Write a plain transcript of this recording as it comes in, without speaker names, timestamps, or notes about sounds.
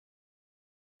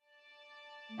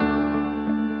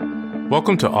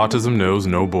Welcome to Autism Knows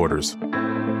No Borders.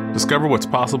 Discover what's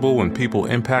possible when people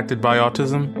impacted by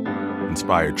autism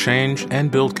inspire change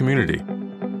and build community.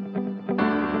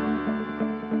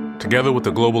 Together with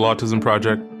the Global Autism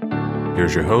Project,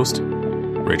 here's your host,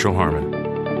 Rachel Harmon.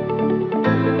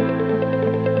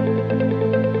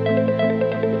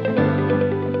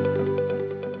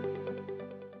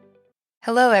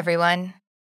 Hello, everyone.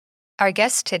 Our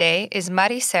guest today is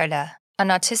Mari Cerda, an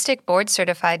autistic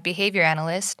board-certified behavior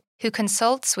analyst who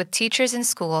consults with teachers in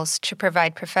schools to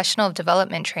provide professional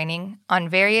development training on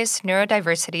various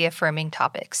neurodiversity-affirming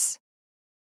topics.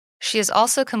 She is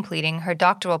also completing her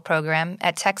doctoral program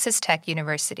at Texas Tech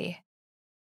University.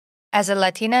 As a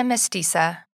Latina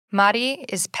mestiza, Mari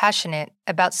is passionate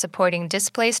about supporting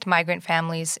displaced migrant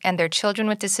families and their children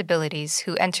with disabilities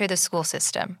who enter the school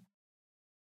system.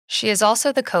 She is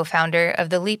also the co-founder of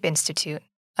the LEAP Institute,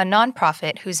 a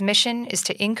nonprofit whose mission is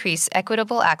to increase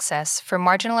equitable access for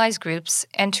marginalized groups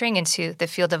entering into the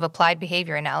field of applied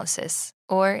behavior analysis,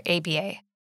 or ABA.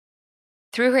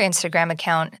 Through her Instagram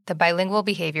account, The Bilingual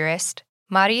Behaviorist,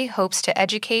 Mari hopes to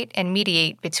educate and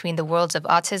mediate between the worlds of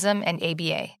autism and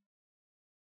ABA.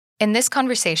 In this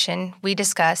conversation, we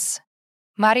discuss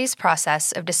Mari's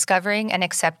process of discovering and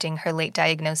accepting her late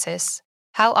diagnosis,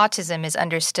 how autism is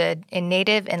understood in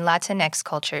Native and Latinx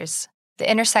cultures, the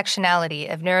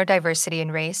intersectionality of neurodiversity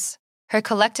and race, her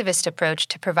collectivist approach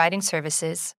to providing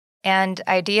services, and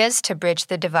ideas to bridge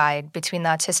the divide between the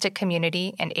autistic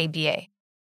community and ABA.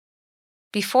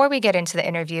 Before we get into the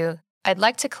interview, I'd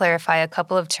like to clarify a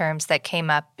couple of terms that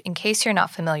came up in case you're not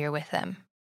familiar with them.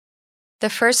 The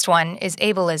first one is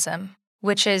ableism,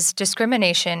 which is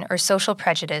discrimination or social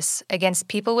prejudice against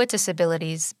people with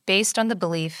disabilities based on the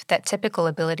belief that typical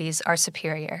abilities are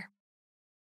superior.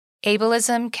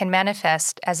 Ableism can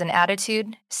manifest as an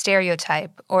attitude,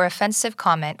 stereotype, or offensive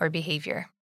comment or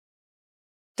behavior.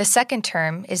 The second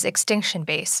term is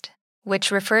extinction-based,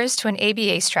 which refers to an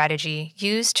ABA strategy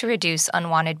used to reduce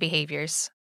unwanted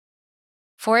behaviors.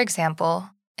 For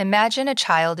example, imagine a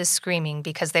child is screaming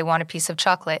because they want a piece of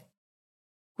chocolate.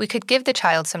 We could give the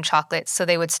child some chocolate so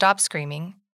they would stop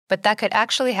screaming, but that could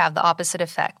actually have the opposite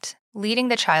effect, leading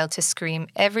the child to scream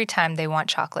every time they want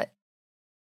chocolate.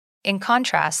 In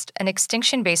contrast, an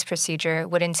extinction-based procedure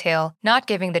would entail not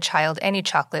giving the child any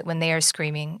chocolate when they are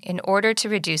screaming in order to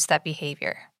reduce that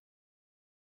behavior.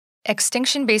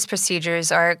 Extinction-based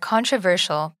procedures are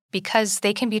controversial because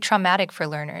they can be traumatic for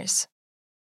learners.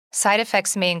 Side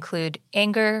effects may include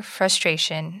anger,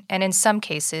 frustration, and in some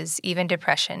cases, even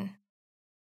depression.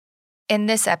 In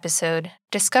this episode,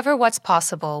 discover what's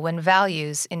possible when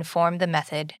values inform the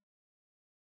method.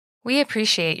 We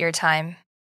appreciate your time.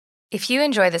 If you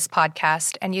enjoy this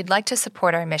podcast and you'd like to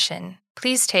support our mission,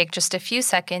 please take just a few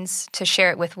seconds to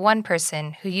share it with one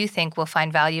person who you think will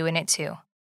find value in it too.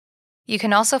 You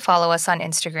can also follow us on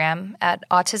Instagram at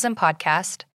Autism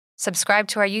Podcast, subscribe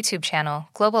to our YouTube channel,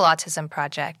 Global Autism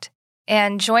Project,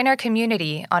 and join our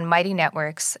community on Mighty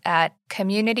Networks at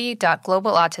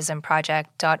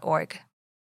community.globalautismproject.org.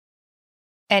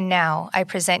 And now I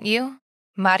present you,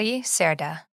 Mari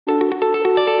Cerda.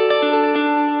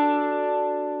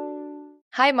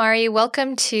 Hi, Mari.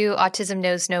 Welcome to Autism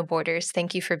Knows No Borders.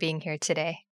 Thank you for being here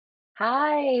today.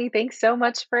 Hi, thanks so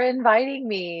much for inviting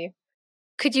me.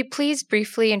 Could you please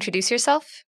briefly introduce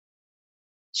yourself?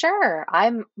 Sure,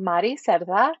 I'm Mari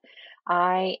Cerda.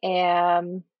 I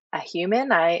am a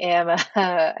human. I am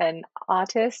an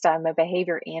autist. I'm a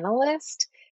behavior analyst.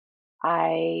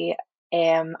 I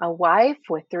am a wife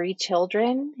with 3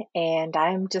 children, and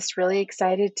I'm just really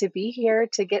excited to be here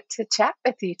to get to chat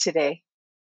with you today.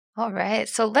 All right,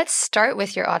 so let's start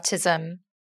with your autism.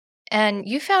 And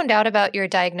you found out about your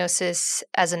diagnosis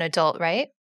as an adult, right?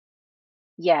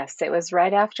 Yes, it was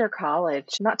right after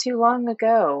college, not too long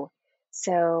ago.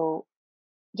 So,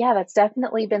 yeah, that's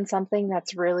definitely been something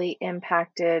that's really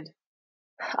impacted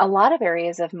a lot of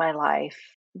areas of my life.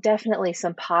 Definitely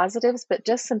some positives, but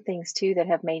just some things too that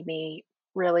have made me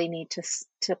really need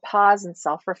to pause and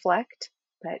self-reflect.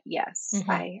 But yes,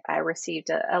 I received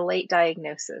a late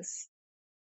diagnosis.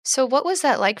 So what was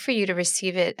that like for you to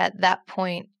receive it at that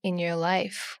point in your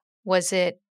life? Was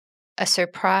it a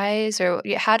surprise, or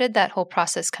how did that whole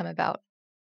process come about?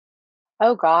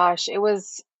 Oh gosh, it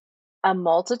was a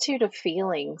multitude of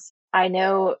feelings. I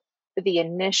know the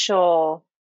initial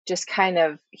just kind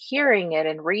of hearing it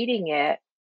and reading it,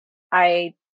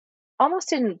 I almost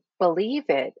didn't believe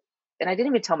it. And I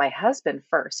didn't even tell my husband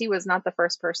first. He was not the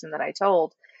first person that I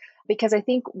told, because I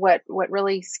think what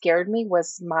really scared me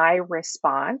was my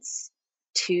response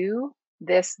to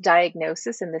this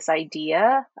diagnosis and this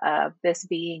idea of this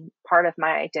being part of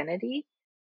my identity.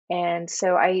 And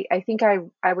so I think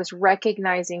I was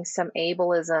recognizing some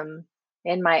ableism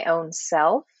in my own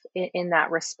self in that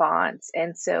response.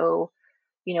 And so,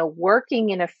 working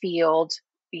in a field,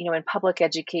 in public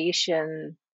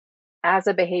education as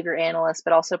a behavior analyst,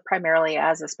 but also primarily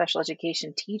as a special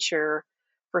education teacher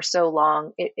for so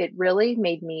long, it really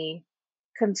made me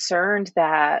concerned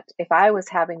that if I was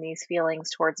having these feelings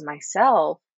towards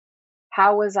myself,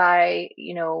 how was I,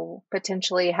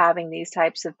 potentially having these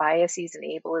types of biases and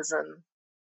ableism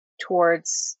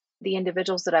towards the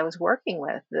individuals that I was working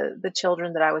with, the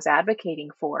children that I was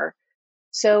advocating for.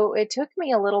 So it took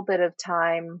me a little bit of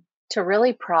time to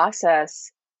really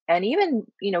process and even,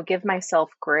 give myself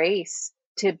grace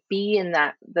to be in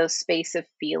those space of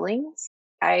feelings.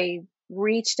 I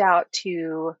reached out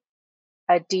to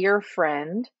a dear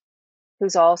friend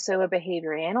who's also a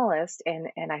behavior analyst, and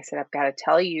I said, I've got to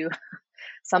tell you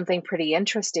something pretty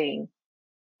interesting.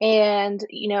 And,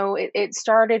 it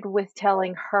started with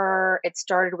telling her, it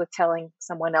started with telling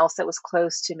someone else that was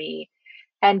close to me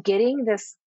and getting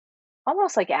this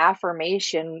almost like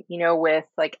affirmation, with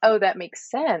like, oh, that makes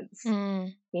sense.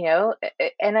 Mm.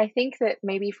 And I think that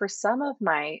maybe for some of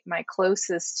my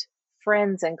closest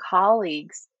friends and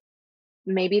colleagues,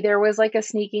 maybe there was like a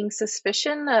sneaking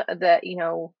suspicion that,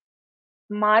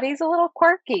 Maddie's a little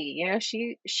quirky.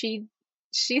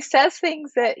 She says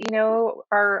things that,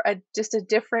 are just a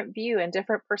different view and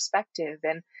different perspective,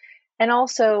 and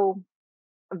also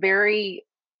very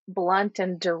blunt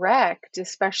and direct,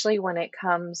 especially when it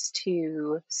comes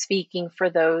to speaking for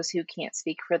those who can't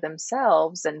speak for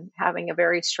themselves and having a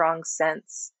very strong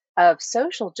sense of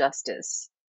social justice.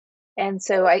 And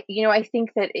so I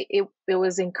think that it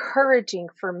was encouraging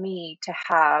for me to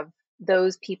have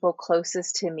those people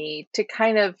closest to me to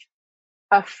kind of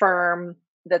affirm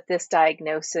that this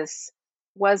diagnosis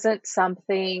wasn't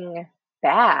something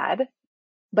bad,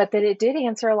 but that it did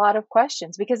answer a lot of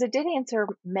questions, because it did answer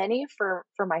many for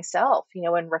myself,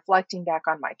 and reflecting back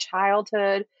on my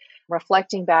childhood,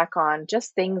 reflecting back on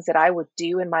just things that I would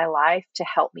do in my life to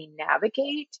help me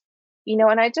navigate,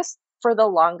 and I just for the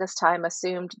longest time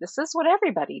assumed this is what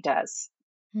everybody does.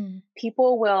 Mm.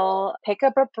 People will pick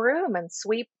up a broom and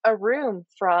sweep a room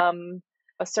from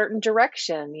a certain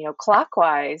direction,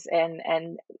 clockwise.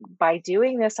 And by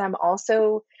doing this, I'm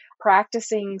also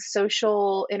practicing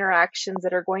social interactions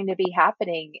that are going to be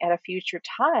happening at a future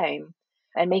time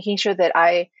and making sure that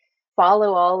I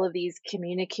follow all of these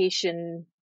communication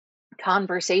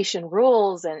conversation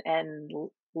rules and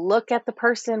look at the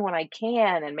person when I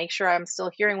can and make sure I'm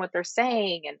still hearing what they're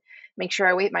saying and make sure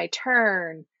I wait my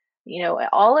turn.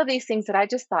 All of these things that I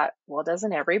just thought, well,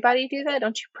 doesn't everybody do that?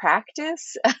 Don't you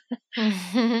practice?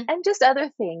 And just other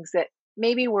things that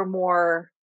maybe were more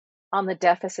on the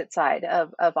deficit side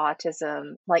of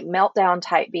autism, like meltdown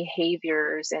type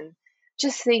behaviors and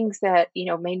just things that,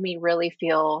 made me really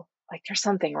feel like there's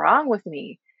something wrong with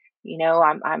me.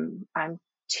 I'm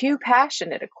too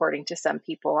passionate according to some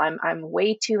people. I'm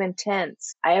way too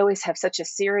intense. I always have such a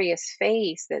serious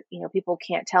face that, people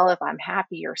can't tell if I'm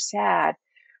happy or sad.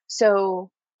 So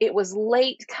it was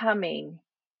late coming,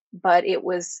 but it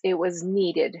was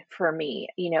needed for me,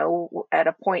 at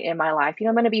a point in my life.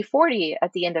 I'm going to be 40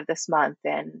 at the end of this month,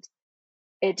 and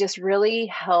it just really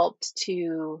helped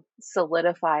to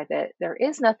solidify that there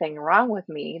is nothing wrong with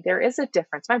me. There is a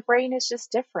difference. My brain is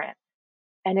just different,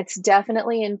 and it's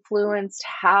definitely influenced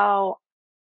how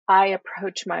I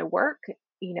approach my work.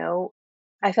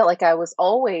 I felt like I was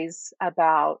always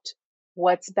about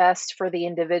what's best for the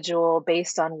individual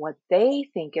based on what they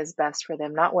think is best for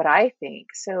them, not what I think.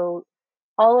 So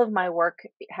all of my work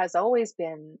has always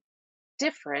been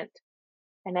different.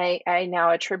 And I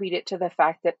now attribute it to the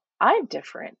fact that I'm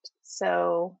different.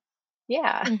 So,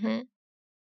 yeah. Mm-hmm.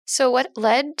 So, what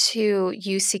led to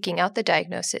you seeking out the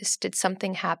diagnosis? Did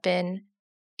something happen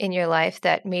in your life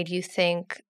that made you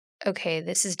think, okay,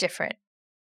 this is different?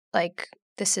 Like,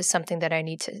 this is something that I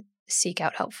need to seek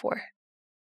out help for?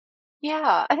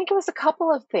 Yeah, I think it was a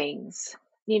couple of things.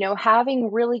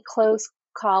 Having really close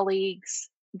colleagues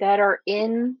that are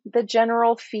in the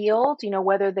general field,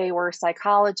 whether they were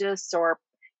psychologists or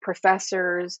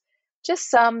professors,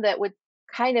 just some that would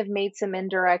kind of made some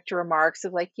indirect remarks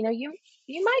of like, you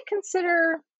might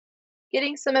consider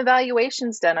getting some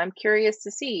evaluations done. I'm curious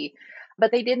to see.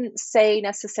 But they didn't say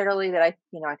necessarily that I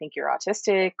think you're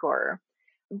autistic,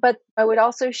 but I would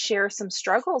also share some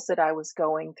struggles that I was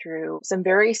going through, some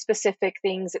very specific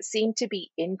things that seemed to be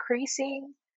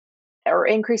increasing or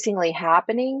increasingly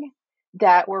happening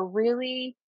that were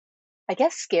really, I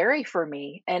guess, scary for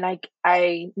me. And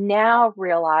I now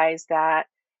realize that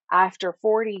after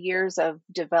 40 years of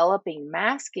developing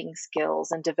masking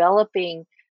skills and developing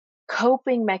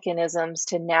coping mechanisms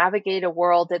to navigate a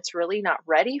world that's really not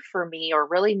ready for me or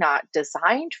really not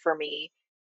designed for me,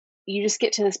 you just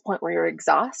get to this point where you're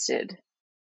exhausted.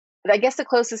 But I guess the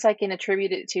closest I can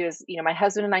attribute it to is, my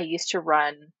husband and I used to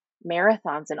run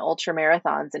marathons and ultra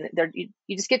marathons, and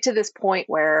you just get to this point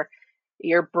where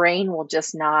your brain will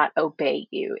just not obey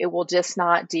you. It will just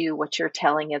not do what you're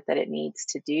telling it that it needs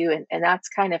to do. And that's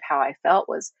kind of how I felt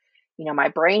was, my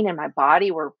brain and my body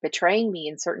were betraying me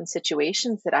in certain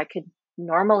situations that I could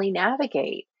normally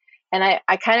navigate. And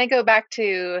I kind of go back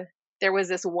to, there was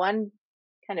this one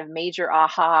kind of major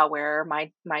aha where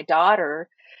my daughter,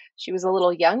 she was a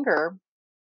little younger,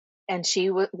 and she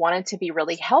wanted to be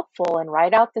really helpful and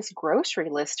write out this grocery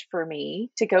list for me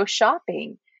to go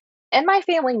shopping. And my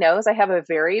family knows I have a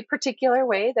very particular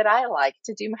way that I like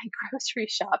to do my grocery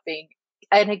shopping.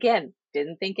 And again,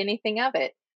 didn't think anything of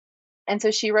it. And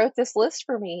so she wrote this list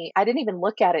for me. I didn't even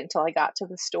look at it until I got to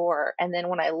the store. And then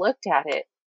when I looked at it,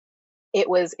 it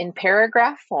was in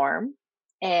paragraph form,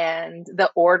 and the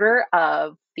order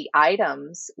of the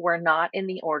items were not in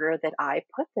the order that I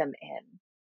put them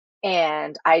in.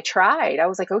 And I tried. I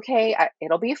was like, okay,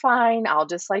 it'll be fine. I'll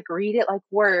just like read it like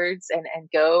words and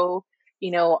go,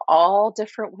 all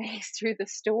different ways through the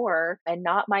store and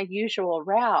not my usual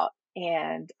route.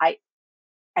 And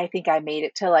I think I made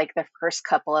it to like the first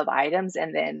couple of items,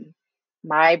 and then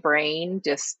my brain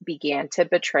just began to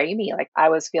betray me. Like I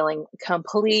was feeling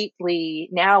completely,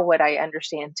 now what I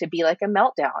understand to be like a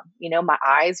meltdown. My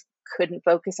eyes couldn't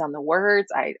focus on the words.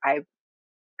 I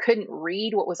couldn't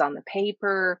read what was on the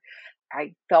paper.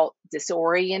 I felt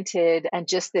disoriented and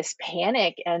just this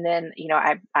panic. And then,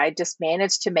 I just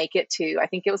managed to make it to, I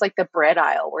think it was like the bread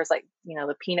aisle where it's like,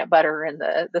 the peanut butter and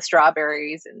the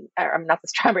strawberries and, I'm not the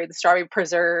strawberry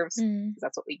preserves, Mm. 'cause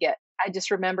that's what we get. I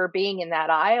just remember being in that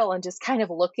aisle and just kind of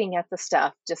looking at the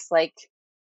stuff, just like,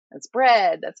 that's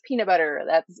bread, that's peanut butter,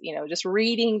 that's, just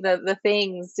reading the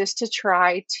things just to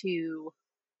try to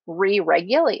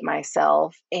re-regulate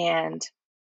myself. And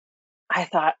I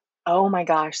thought, oh my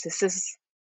gosh, this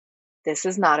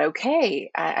is not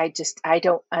okay. I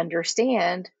don't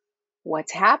understand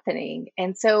what's happening.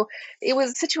 And so it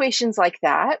was situations like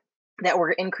that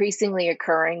were increasingly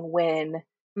occurring when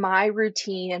my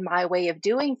routine and my way of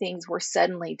doing things were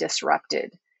suddenly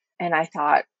disrupted. And I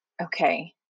thought,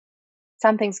 okay,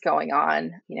 something's going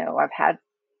on. I've had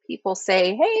people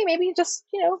say, hey, maybe just,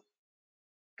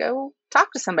 go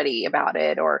talk to somebody about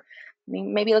it, or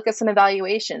maybe look at some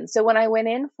evaluations. So when I went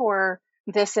in for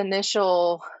this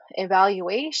initial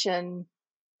evaluation,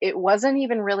 it wasn't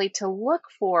even really to look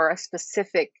for a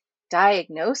specific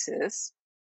diagnosis.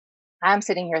 I'm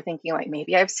sitting here thinking, like,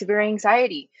 maybe I have severe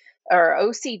anxiety or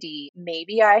OCD.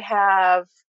 Maybe I have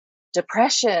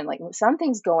depression. Like,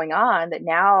 something's going on that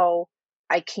now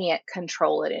I can't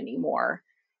control it anymore.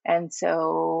 And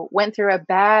so went through a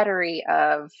battery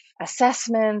of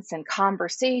assessments and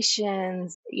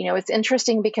conversations. It's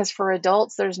interesting because for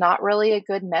adults, there's not really a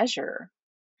good measure.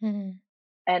 Mhm.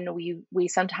 And we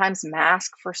sometimes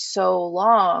mask for so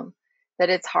long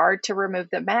that it's hard to remove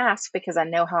the mask because I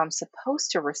know how I'm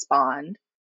supposed to respond.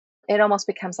 It almost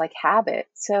becomes like habit.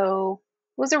 So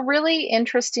it was a really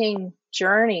interesting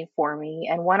journey for me,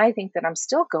 and one I think that I'm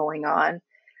still going on,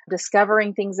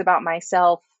 discovering things about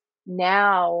myself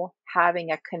now,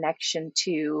 having a connection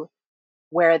to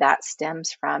where that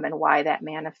stems from and why that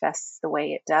manifests the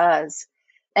way it does.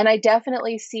 And I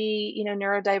definitely see,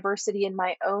 neurodiversity in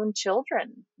my own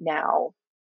children now,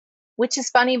 which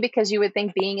is funny because you would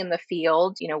think being in the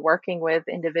field, working with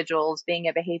individuals, being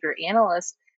a behavior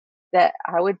analyst, that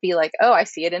I would be like, oh, I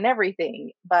see it in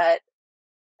everything. But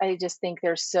I just think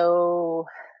there's so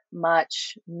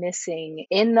much missing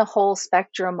in the whole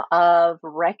spectrum of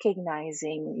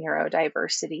recognizing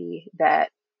neurodiversity that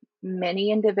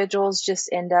many individuals just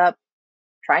end up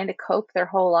trying to cope their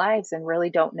whole lives and really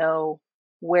don't know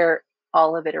where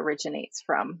all of it originates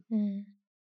from. Mm.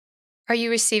 Are you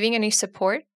receiving any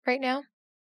support right now?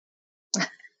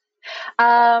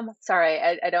 Sorry,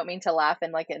 I don't mean to laugh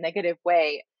in like a negative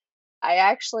way. I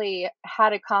actually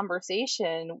had a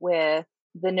conversation with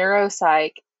the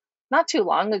neuropsych not too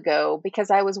long ago because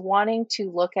I was wanting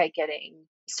to look at getting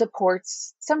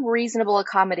supports, some reasonable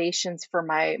accommodations for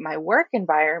my work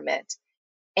environment.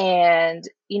 And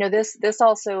this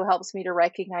also helps me to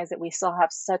recognize that we still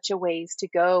have such a ways to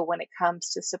go when it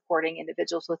comes to supporting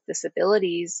individuals with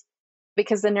disabilities,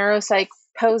 because the neuropsych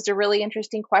posed a really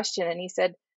interesting question, and he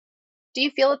said, do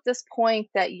you feel at this point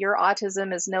that your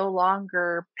autism is no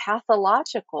longer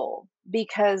pathological?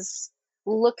 Because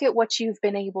look at what you've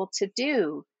been able to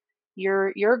do.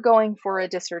 You're going for a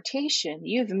dissertation.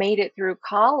 You've made it through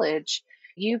college.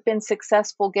 You've been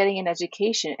successful getting an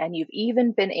education and you've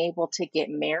even been able to get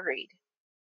married.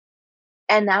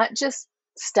 And that just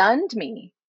stunned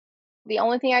me. The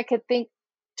only thing I could think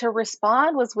to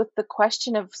respond was with the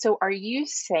question of, so are you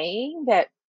saying that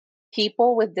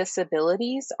people with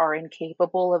disabilities are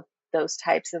incapable of those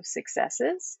types of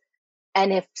successes?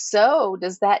 And if so,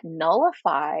 does that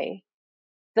nullify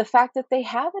the fact that they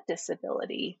have a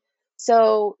disability?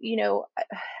 So,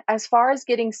 as far as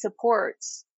getting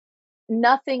supports,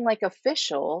 nothing like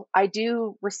official. I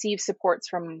do receive supports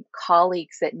from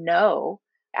colleagues that know.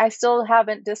 I still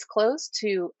haven't disclosed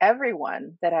to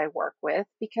everyone that I work with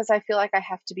because I feel like I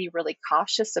have to be really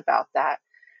cautious about that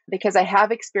because I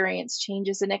have experienced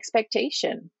changes in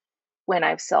expectation when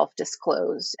I've self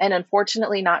disclosed, and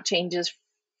unfortunately, not changes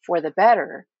for the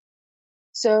better.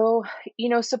 So,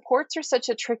 supports are such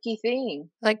a tricky thing.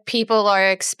 Like people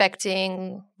are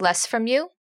expecting less from you,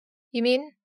 you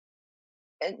mean?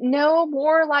 No,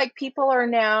 more like people are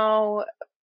now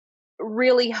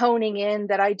really honing in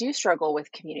that I do struggle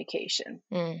with communication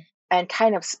and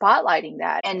kind of spotlighting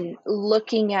that and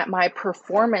looking at my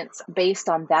performance based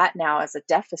on that now as a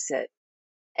deficit.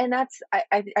 And I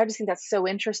just think that's so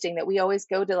interesting that we always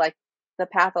go to like the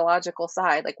pathological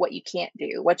side, like what you can't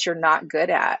do, what you're not good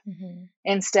at,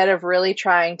 instead of really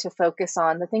trying to focus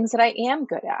on the things that I am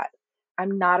good at.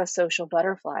 I'm not a social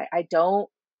butterfly. I don't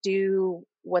do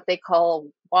what they call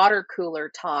water cooler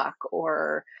talk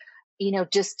or,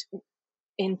 just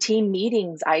in team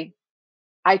meetings, I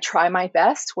try my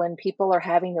best when people are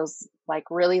having those like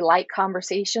really light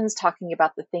conversations talking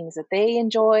about the things that they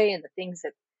enjoy and the things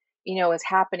that, is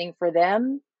happening for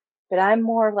them. But I'm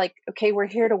more like, okay, we're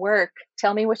here to work.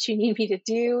 Tell me what you need me to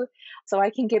do so I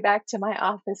can get back to my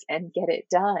office and get it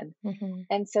done.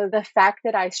 And so the fact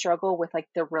that I struggle with like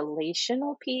the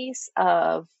relational piece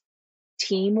of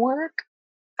teamwork,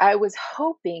 I was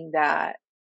hoping that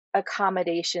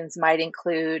accommodations might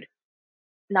include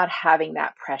not having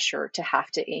that pressure to have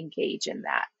to engage in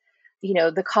that.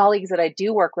 The colleagues that I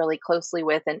do work really closely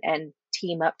with and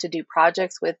team up to do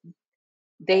projects with,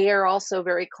 they are also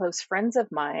very close friends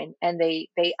of mine, and they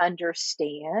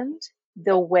understand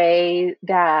the way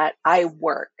that I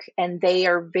work, and they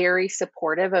are very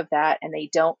supportive of that, and they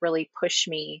don't really push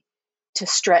me to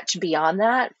stretch beyond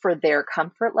that for their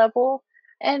comfort level.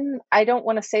 And I don't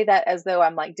want to say that as though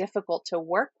I'm like difficult to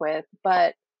work with,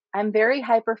 but I'm very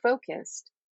hyper focused.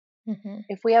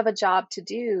 If we have a job to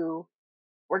do,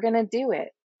 we're going to do it.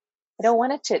 I don't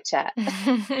want to chit chat.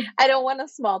 I don't want to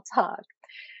small talk.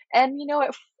 And,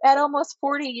 at almost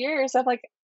 40 years, I'm like,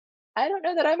 I don't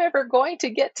know that I'm ever going to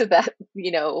get to that,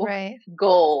 Right.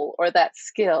 goal or that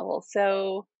skill.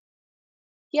 So,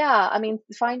 yeah, I mean,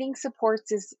 finding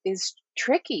supports is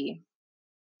tricky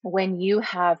when you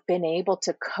have been able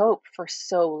to cope for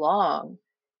so long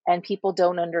and people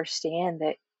don't understand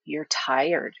that you're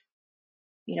tired.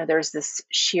 There's this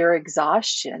sheer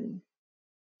exhaustion.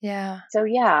 Yeah. So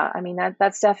yeah, I mean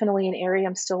that's definitely an area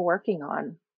I'm still working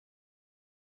on.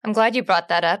 I'm glad you brought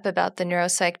that up about the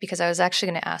neuropsych because I was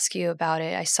actually going to ask you about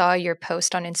it. I saw your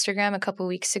post on Instagram a couple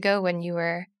weeks ago when you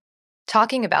were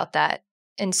talking about that.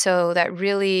 And so that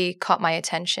really caught my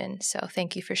attention. So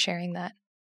thank you for sharing that.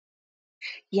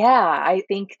 Yeah, I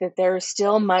think that there's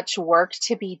still much work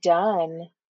to be done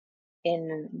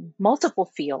in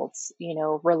multiple fields,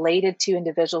 related to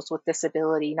individuals with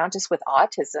disability, not just with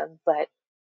autism, but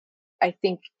I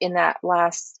think in that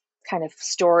last kind of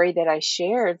story that I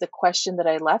shared, the question that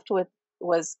I left with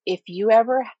was if you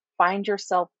ever find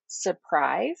yourself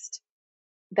surprised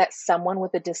that someone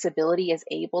with a disability is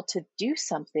able to do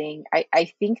something,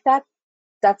 I think that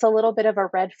that's a little bit of a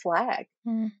red flag.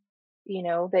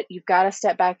 That you've got to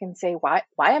step back and say, why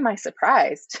am I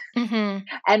surprised?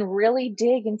 And really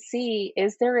dig and see,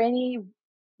 is there any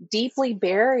deeply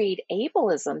buried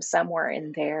ableism somewhere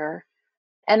in there?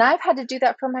 And I've had to do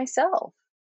that for myself.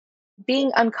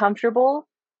 Being uncomfortable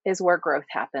is where growth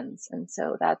happens. And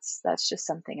so that's just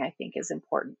something I think is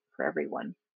important for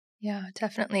everyone. Yeah,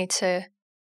 definitely to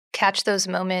catch those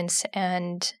moments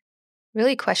and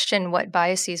really question what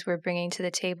biases we're bringing to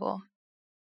the table.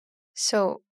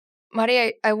 So,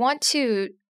 Mari, I want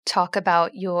to talk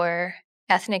about your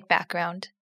ethnic background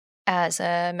as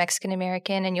a Mexican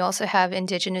American, and you also have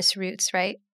indigenous roots,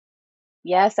 right?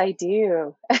 Yes, I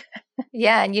do.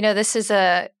 Yeah, and this is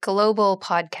a global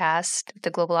podcast, the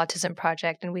Global Autism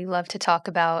Project, and we love to talk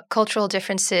about cultural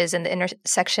differences and the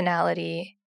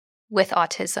intersectionality with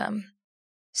autism.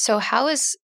 So how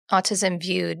is autism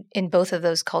viewed in both of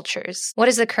those cultures? What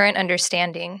is the current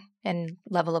understanding and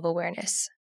level of awareness?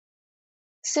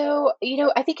 So,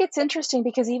 I think it's interesting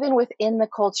because even within the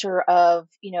culture of,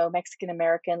 Mexican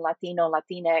American, Latino,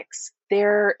 Latinx,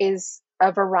 there is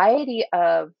a variety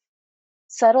of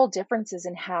subtle differences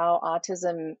in how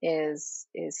autism is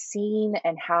seen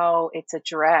and how it's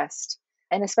addressed.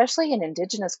 And especially in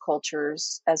indigenous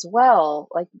cultures as well,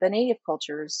 like the native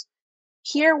cultures.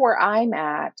 Here where I'm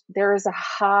at, there is a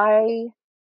high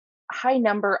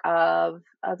number of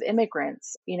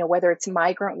immigrants, whether it's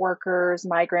migrant workers,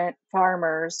 migrant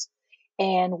farmers.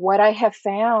 And what I have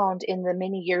found in the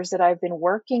many years that I've been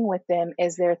working with them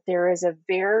is that there is a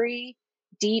very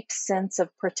deep sense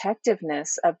of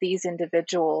protectiveness of these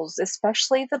individuals,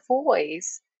 especially the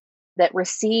boys that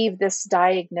receive this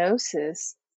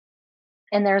diagnosis.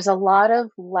 And there's a lot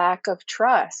of lack of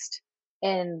trust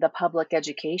in the public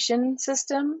education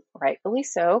system, rightfully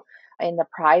so, in the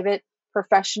private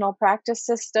professional practice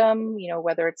system,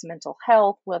 whether it's mental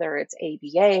health, whether it's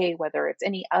ABA, whether it's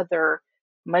any other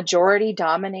majority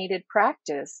dominated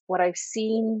practice. What I've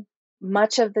seen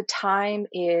much of the time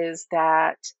is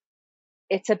that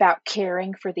it's about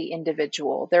caring for the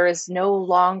individual. There is no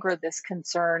longer this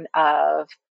concern of,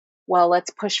 well, let's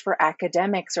push for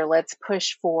academics or let's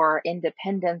push for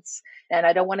independence. And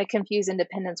I don't want to confuse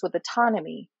independence with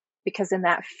autonomy, because in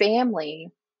that family,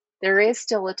 there is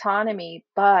still autonomy,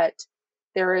 but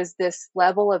there is this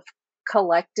level of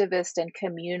collectivist and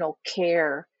communal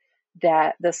care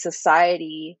that the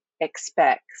society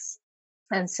expects.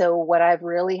 And so, what I've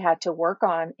really had to work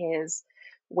on is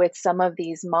with some of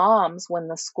these moms, when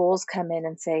the schools come in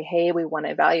and say, hey, we want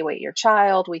to evaluate your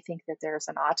child, we think that there's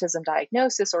an autism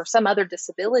diagnosis or some other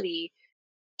disability,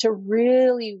 to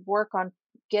really work on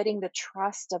getting the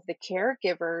trust of the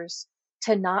caregivers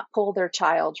to not pull their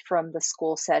child from the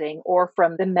school setting or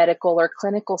from the medical or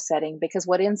clinical setting, because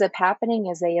what ends up happening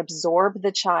is they absorb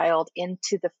the child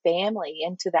into the family,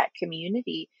 into that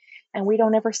community, and we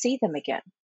don't ever see them again.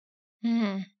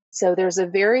 Mm. So there's a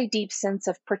very deep sense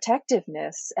of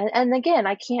protectiveness. And again,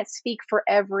 I can't speak for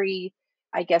every,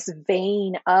 I guess,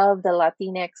 vein of the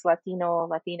Latinx, Latino,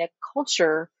 Latina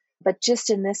culture, but just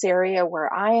in this area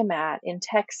where I am at in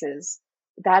Texas,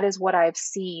 that is what I've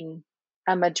seen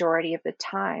a majority of the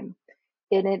time.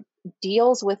 And it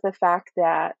deals with the fact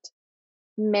that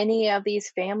many of these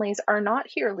families are not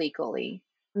here legally.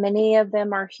 Many of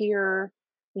them are here,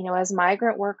 as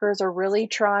migrant workers are really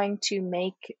trying to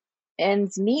make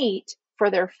ends meet for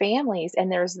their families.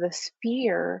 And there's this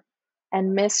fear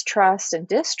and mistrust and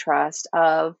distrust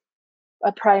of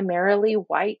a primarily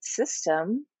white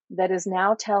system that is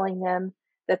now telling them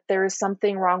that there is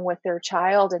something wrong with their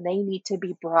child and they need to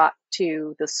be brought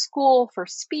to the school for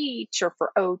speech or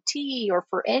for OT or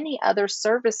for any other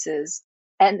services.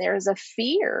 And there's a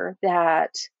fear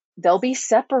that they'll be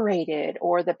separated,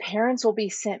 or the parents will be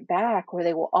sent back, or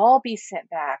they will all be sent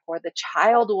back, or the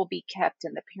child will be kept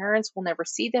and the parents will never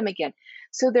see them again.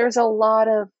 So there's a lot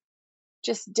of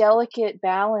just delicate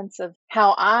balance of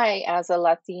how I, as a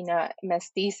Latina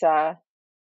mestiza,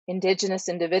 indigenous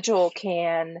individual,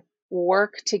 can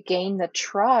work to gain the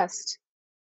trust,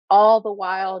 all the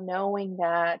while knowing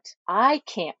that I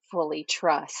can't fully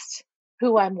trust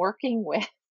who I'm working with,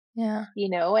 Yeah.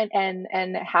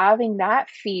 and having that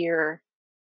fear.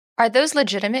 Are those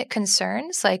legitimate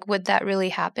concerns? Like, would that really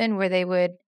happen where they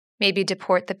would maybe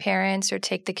deport the parents or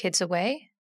take the kids away?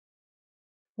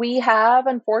 We have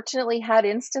unfortunately had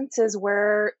instances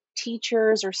where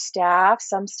teachers or staff,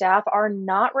 some staff, are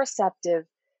not receptive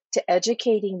to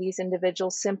educating these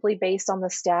individuals simply based on the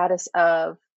status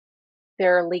of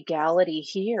their legality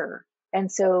here.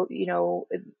 And so,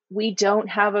 we don't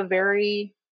have a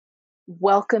very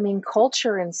welcoming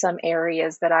culture in some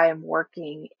areas that I am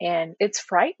working, and it's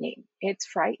frightening. It's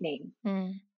frightening.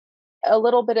 Mm. A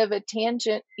little bit of a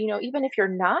tangent, even if you're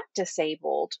not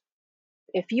disabled,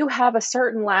 if you have a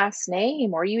certain last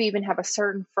name or you even have a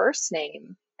certain first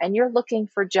name and you're looking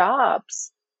for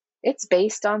jobs, it's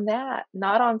based on that,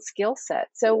 not on skill set.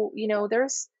 So,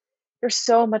 there's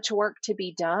so much work to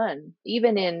be done,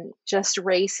 even in just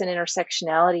race and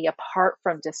intersectionality apart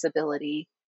from disability.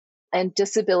 And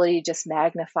disability just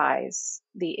magnifies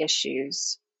the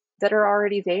issues that are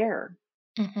already there.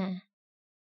 Hmm.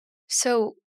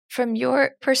 So, from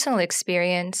your personal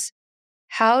experience,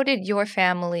 how did your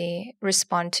family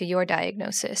respond to your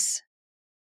diagnosis?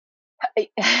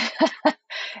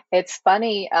 It's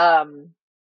funny.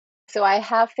 So I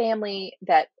have family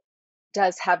that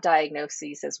does have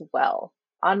diagnoses as well.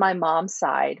 On my mom's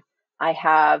side, I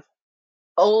have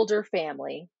older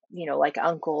family, like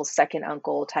uncles, second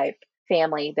uncle type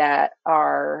family that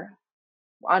are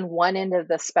on one end of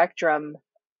the spectrum,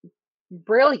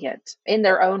 brilliant in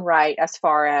their own right as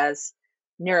far as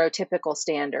neurotypical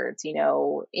standards,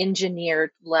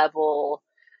 engineered level,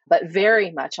 but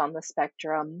very much on the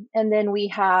spectrum. And then we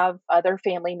have other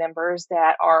family members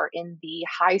that are in the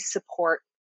high support,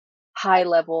 high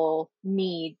level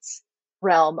needs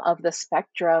realm of the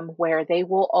spectrum where they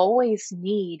will always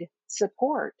need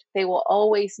support. They will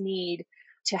always need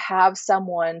to have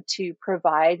someone to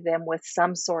provide them with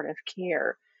some sort of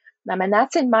care. And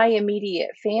that's in my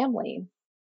immediate family.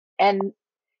 And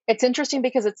it's interesting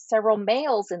because it's several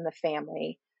males in the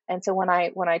family. And so when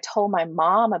I told my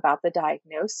mom about the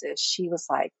diagnosis, she was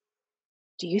like,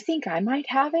 "Do you think I might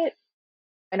have it?"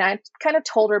 And I kind of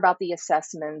told her about the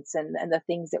assessments and the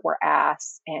things that were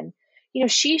asked. And,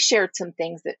 she shared some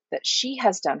things that she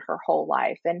has done her whole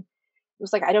life. And it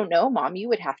was like, "I don't know, Mom, you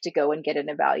would have to go and get an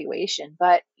evaluation."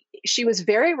 But she was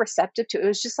very receptive to it. It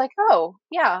was just like, "Oh,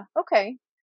 yeah, okay."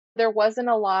 There wasn't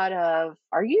a lot of,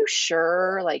 "Are you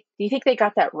sure? Like, do you think they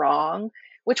got that wrong?"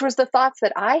 Which was the thoughts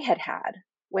that I had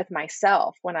with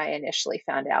myself when I initially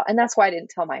found out. And that's why I didn't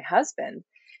tell my husband,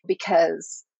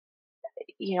 because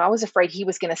I was afraid he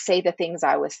was going to say the things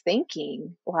I was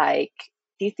thinking, like,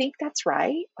 "Do you think that's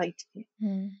right? Like,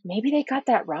 Mm. maybe they got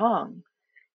that wrong."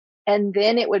 And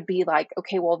then it would be like,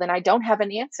 okay, well, then I don't have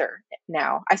an answer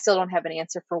now. I still don't have an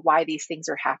answer for why these things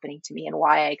are happening to me and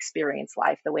why I experience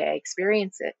life the way I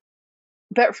experience it.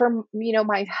 But for,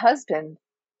 my husband,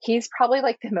 he's probably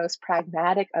like the most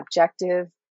pragmatic, objective,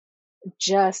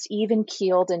 just even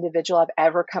keeled individual I've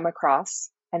ever come across.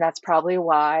 And that's probably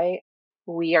why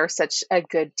we are such a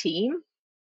good team,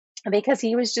 because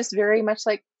he was just very much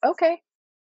like, okay.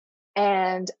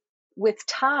 And with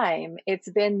time, it's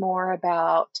been more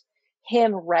about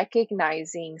him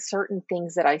recognizing certain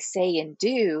things that I say and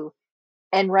do,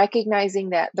 and recognizing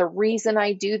that the reason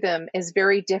I do them is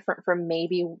very different from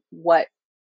maybe what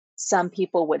some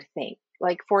people would think.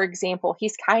 Like, for example,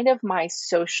 he's kind of my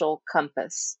social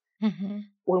compass. Hmm.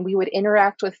 When we would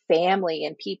interact with family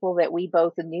and people that we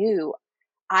both knew,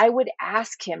 I would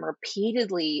ask him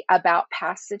repeatedly about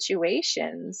past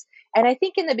situations. And I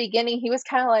think in the beginning he was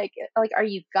kind of like, "Are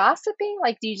you gossiping?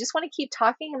 Like, do you just want to keep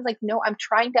talking?" I'm like, "No, I'm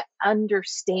trying to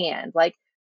understand, like,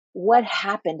 what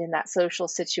happened in that social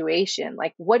situation.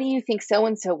 Like, what do you think so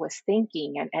and so was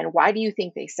thinking, and why do you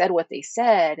think they said what they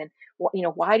said, and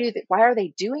why are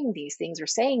they doing these things or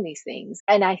saying these things?"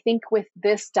 And I think with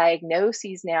this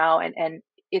diagnosis now, and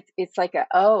it's like,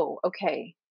 oh,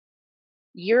 okay,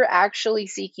 you're actually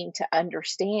seeking to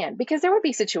understand, because there would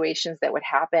be situations that would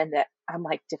happen that I'm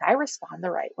like, did I respond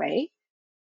the right way?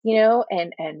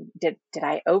 And did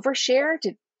I overshare?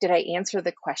 Did I answer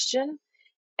the question?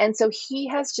 And so he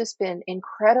has just been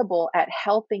incredible at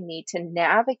helping me to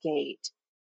navigate,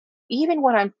 even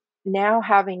when I'm now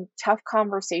having tough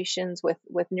conversations with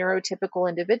neurotypical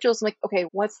individuals. I'm like, okay,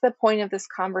 what's the point of this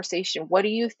conversation? What do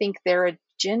you think their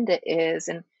agenda is?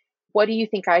 And what do you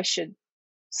think I should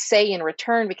say in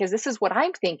return? Because this is what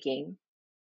I'm thinking.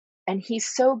 And he's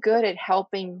so good at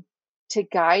helping to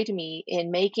guide me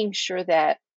in making sure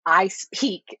that I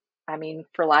speak, I mean,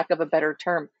 for lack of a better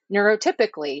term,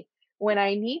 neurotypically when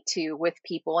I need to with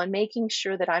people, and making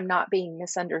sure that I'm not being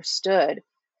misunderstood.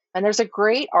 And there's a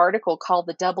great article called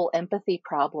The Double Empathy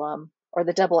Problem, or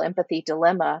The Double Empathy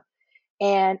Dilemma.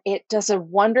 And it does a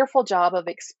wonderful job of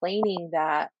explaining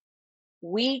that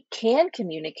we can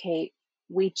communicate.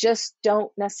 We just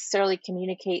don't necessarily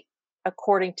communicate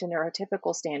according to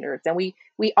neurotypical standards. And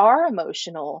we are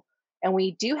emotional and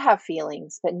we do have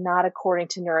feelings, but not according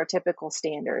to neurotypical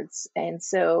standards. And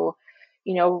so,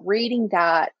 reading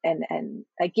that, and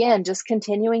again, just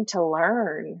continuing to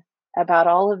learn about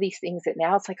all of these things, that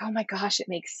now it's like, oh my gosh, it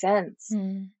makes sense.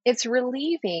 Mm. It's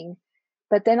relieving.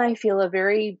 But then I feel a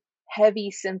very heavy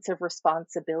sense of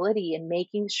responsibility in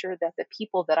making sure that the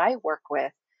people that I work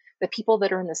with, the people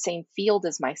that are in the same field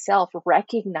as myself,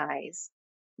 recognize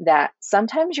that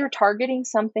sometimes you're targeting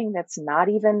something that's not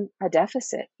even a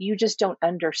deficit. You just don't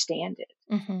understand it.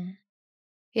 Hmm.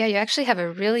 Yeah, you actually have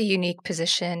a really unique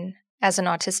position as an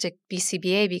autistic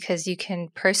BCBA because you can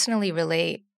personally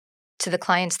relate to the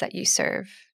clients that you serve.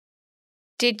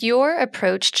 Did your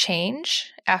approach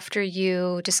change after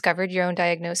you discovered your own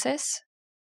diagnosis?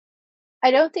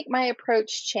 I don't think my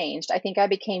approach changed. I think I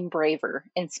became braver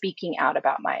in speaking out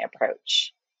about my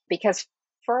approach, because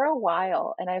for a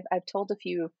while, and I've told a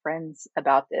few friends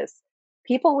about this,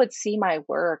 people would see my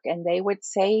work and they would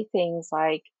say things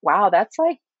like, "Wow, that's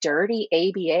like dirty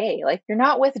ABA. Like, you're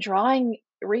not withdrawing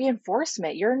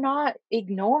reinforcement. You're not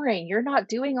ignoring. You're not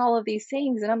doing all of these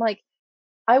things." And I'm like,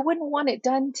 I wouldn't want it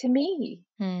done to me.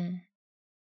 Hmm.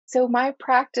 So my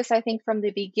practice, I think from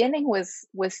the beginning, was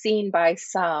seen by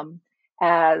some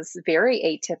as very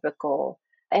atypical,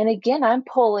 And again, I'm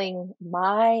pulling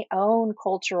my own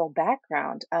cultural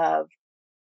background of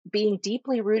being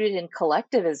deeply rooted in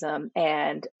collectivism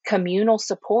and communal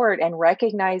support, and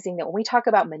recognizing that when we talk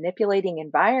about manipulating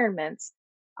environments,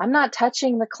 I'm not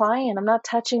touching the client, I'm not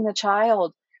touching the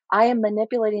child. I am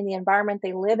manipulating the environment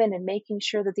they live in and making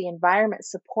sure that the environment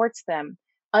supports them,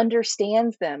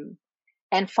 understands them,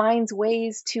 and finds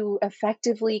ways to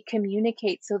effectively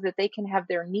communicate so that they can have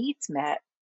their needs met.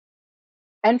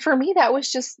 And for me, that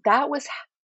was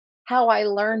how I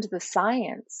learned the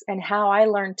science and how I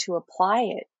learned to apply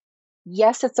it.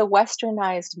 Yes, it's a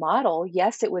westernized model.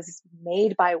 Yes, it was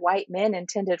made by white men,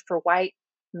 intended for white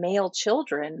male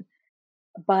children.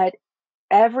 But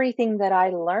everything that I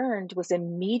learned was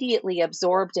immediately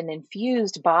absorbed and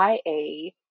infused by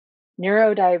a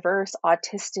neurodiverse,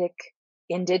 autistic,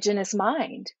 indigenous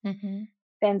mind. Hmm.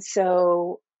 And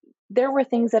so there were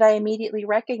things that I immediately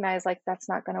recognized, like, that's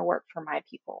not going to work for my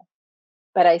people.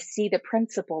 But I see the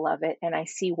principle of it, and I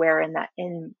see where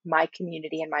in my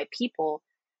community and my people,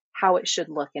 how it should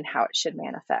look and how it should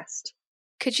manifest.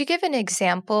 Could you give an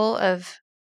example of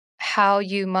how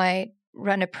you might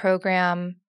run a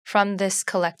program from this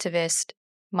collectivist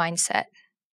mindset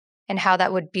and how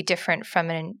that would be different from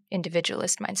an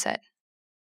individualist mindset?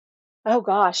 Oh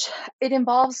gosh, it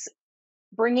involves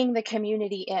bringing the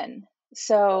community in.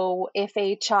 So if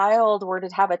a child were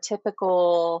to have a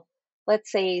typical,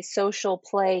 let's say, social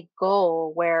play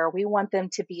goal where we want them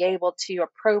to be able to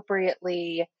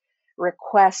appropriately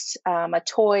request a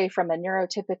toy from a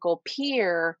neurotypical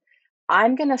peer,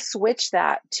 I'm going to switch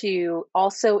that to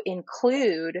also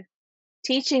include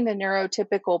teaching the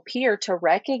neurotypical peer to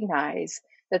recognize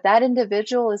that that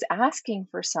individual is asking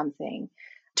for something,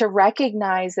 to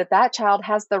recognize that that child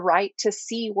has the right to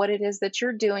see what it is that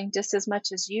you're doing just as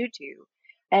much as you do,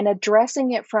 and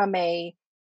addressing it from a,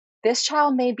 this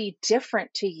child may be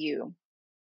different to you,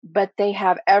 but they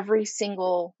have every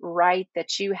single right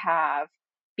that you have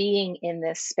being in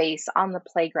this space on the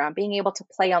playground, being able to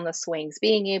play on the swings,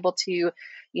 being able to,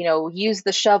 use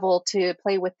the shovel to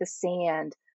play with the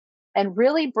sand, and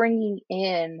really bringing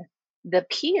in the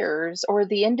peers or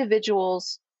the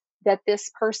individuals that this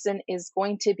person is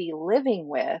going to be living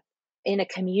with in a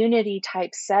community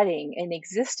type setting and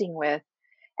existing with,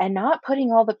 and not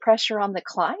putting all the pressure on the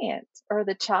client or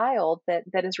the child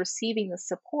that is receiving the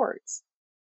supports.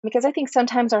 Because I think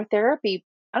sometimes our therapy,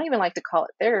 I don't even like to call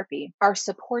it therapy, our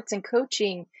supports and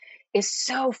coaching is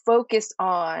so focused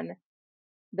on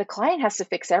the client has to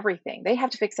fix everything. They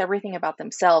have to fix everything about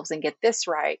themselves and get this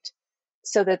right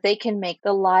so that they can make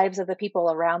the lives of the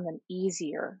people around them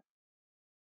easier.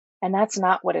 And that's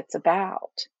not what it's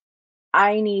about.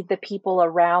 I need the people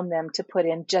around them to put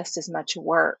in just as much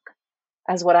work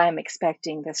as what I'm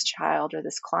expecting this child or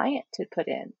this client to put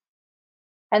in.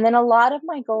 And then a lot of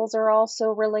my goals are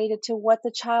also related to what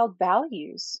the child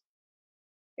values.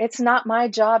 It's not my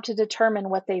job to determine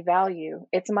what they value.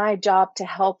 It's my job to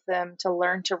help them to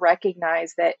learn to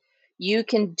recognize that you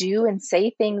can do and say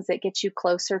things that get you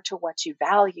closer to what you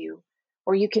value,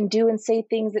 or you can do and say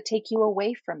things that take you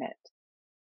away from it.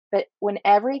 But when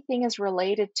everything is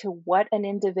related to what an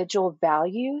individual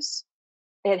values,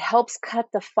 it helps cut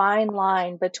the fine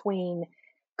line between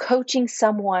coaching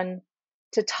someone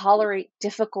to tolerate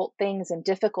difficult things and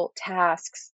difficult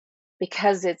tasks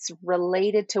because it's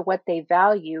related to what they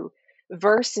value,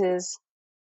 versus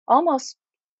almost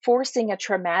forcing a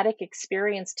traumatic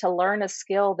experience to learn a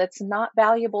skill that's not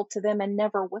valuable to them and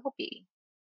never will be.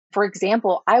 For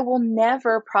example, I will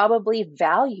never probably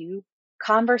value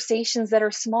conversations that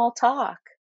are small talk,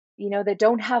 that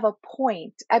don't have a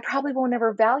point. I probably won't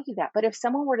ever value that. But if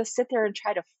someone were to sit there and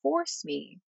try to force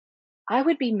me, I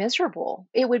would be miserable.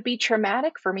 It would be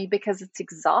traumatic for me because it's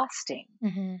exhausting.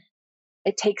 Hmm.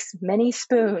 It takes many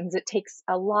spoons. It takes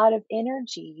a lot of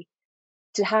energy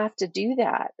to have to do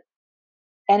that.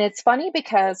 And it's funny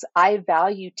because I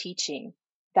value teaching.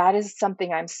 That is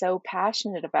something I'm so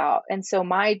passionate about. And so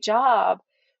my job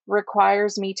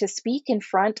requires me to speak in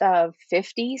front of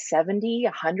 50, 70,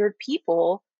 100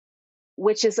 people,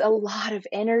 which is a lot of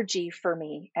energy for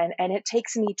me. And it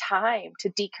takes me time to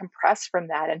decompress from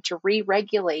that and to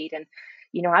re-regulate. And,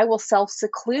 I will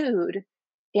self-seclude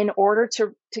in order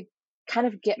to kind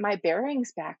of get my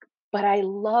bearings back. But I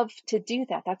love to do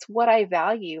that. That's what I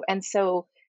value. And so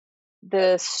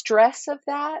the stress of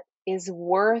that is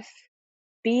worth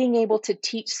being able to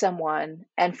teach someone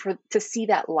and to see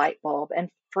that light bulb and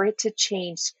for it to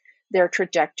change their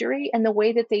trajectory and the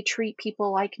way that they treat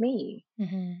people like me.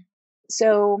 Hmm.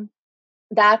 So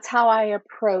that's how I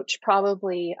approach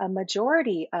probably a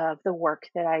majority of the work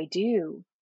that I do.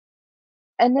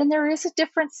 And then there is a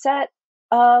different set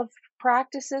of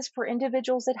practices for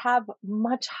individuals that have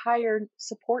much higher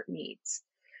support needs.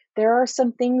 There are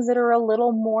some things that are a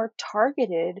little more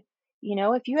targeted.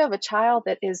 If you have a child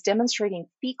that is demonstrating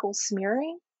fecal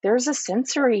smearing, there's a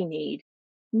sensory need.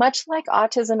 Much like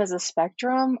autism is a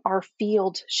spectrum, our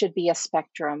field should be a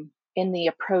spectrum in the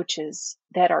approaches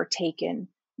that are taken.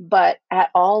 But at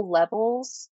all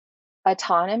levels,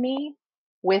 autonomy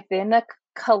within a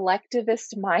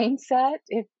collectivist mindset,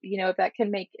 if that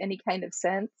can make any kind of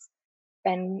sense,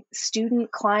 and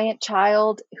student, client,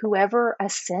 child, whoever,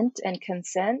 assent and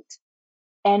consent,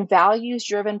 and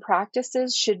values-driven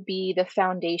practices should be the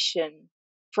foundation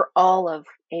for all of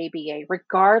ABA,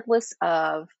 regardless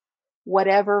of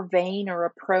whatever vein or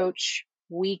approach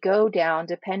we go down,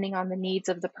 depending on the needs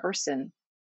of the person.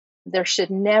 There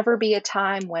should never be a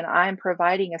time when I'm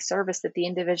providing a service that the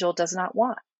individual does not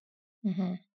want.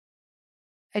 Mm-hmm.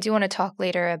 I do want to talk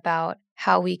later about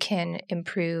how we can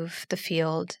improve the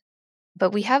field,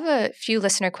 but we have a few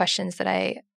listener questions that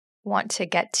I want to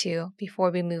get to before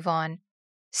we move on.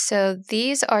 So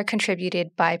these are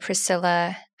contributed by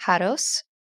Priscilla Haros.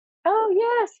 Oh,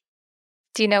 yes.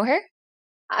 Do you know her?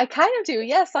 I kind of do,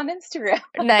 yes, on Instagram.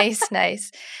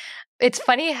 Nice. It's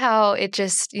funny how it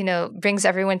just, brings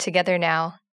everyone together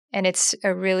now, and it's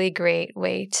a really great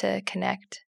way to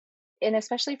connect. And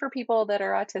especially for people that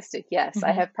are autistic, yes, Mm-hmm.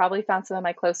 I have probably found some of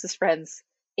my closest friends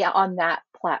on that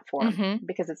platform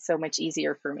because it's so much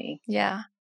easier for me. Yeah.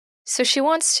 So she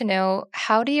wants to know,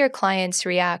 how do your clients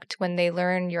react when they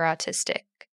learn you're autistic?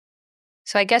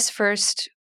 So I guess first,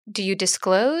 do you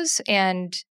disclose?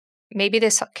 And maybe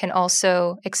this can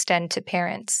also extend to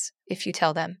parents if you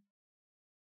tell them.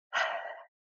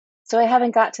 So I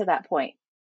haven't got to that point.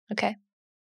 Okay.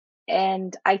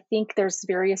 And I think there's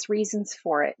various reasons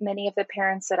for it. Many of the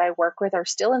parents that I work with are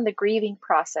still in the grieving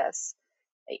process,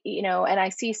 and I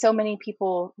see so many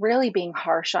people really being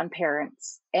harsh on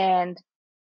parents and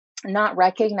not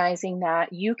recognizing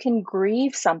that you can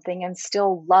grieve something and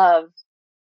still love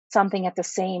something at the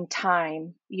same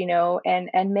time,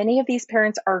 and many of these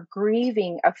parents are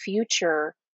grieving a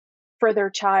future for their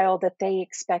child that they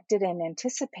expected and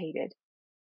anticipated.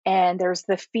 And there's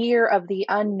the fear of the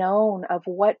unknown of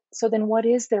what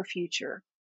is their future?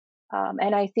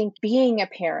 And I think being a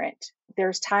parent,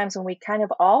 there's times when we kind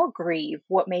of all grieve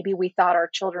what maybe we thought our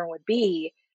children would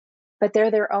be, but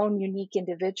they're their own unique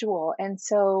individual. And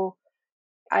so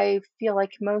I feel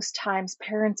like most times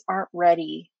parents aren't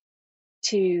ready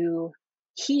to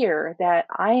hear that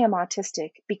I am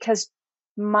autistic, because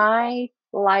my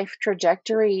life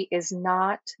trajectory is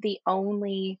not the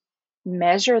only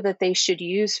measure that they should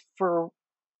use for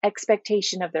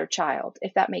expectation of their child,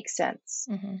 if that makes sense.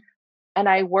 Mm-hmm. And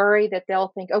I worry that they'll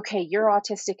think, okay, you're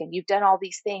autistic and you've done all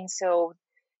these things, so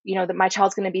that my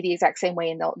child's going to be the exact same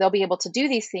way and they'll be able to do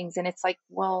these things. And it's like,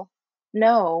 well,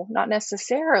 no, not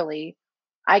necessarily.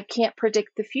 I can't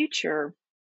predict the future.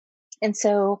 And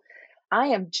so I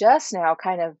am just now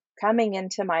kind of coming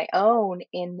into my own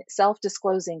in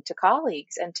self-disclosing to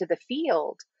colleagues and to the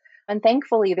field. And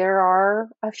thankfully, there are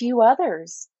a few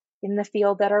others in the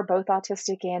field that are both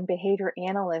autistic and behavior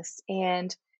analysts.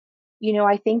 And,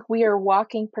 I think we are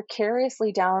walking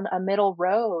precariously down a middle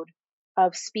road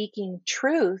of speaking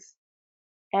truth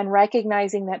and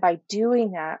recognizing that by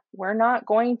doing that, we're not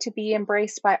going to be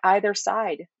embraced by either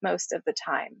side most of the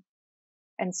time.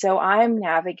 And so I'm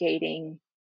navigating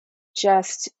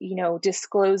just,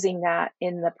 disclosing that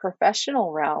in the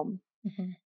professional realm.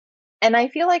 Mm-hmm. And I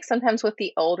feel like sometimes with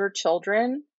the older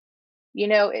children,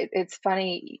 it's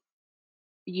funny,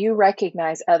 you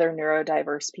recognize other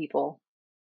neurodiverse people.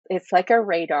 It's like a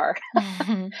radar.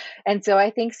 Mm-hmm. And so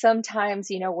I think sometimes,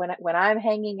 when I'm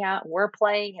hanging out and we're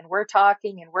playing and we're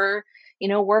talking and we're,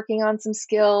 working on some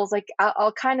skills, like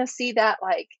I'll kind of see that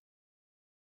like,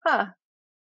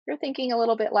 you're thinking a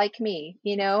little bit like me,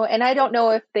 and I don't know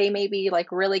if they maybe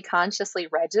like really consciously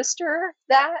register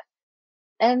that.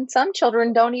 And some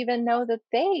children don't even know that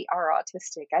they are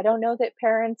autistic. I don't know that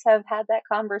parents have had that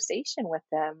conversation with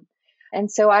them. And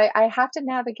so I have to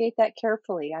navigate that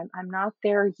carefully. I'm not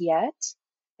there yet.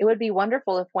 It would be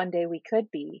wonderful if one day we could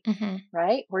be,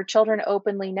 right? Where children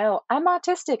openly know, I'm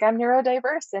autistic, I'm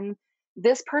neurodiverse, and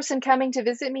this person coming to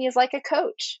visit me is like a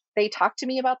coach. They talk to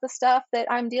me about the stuff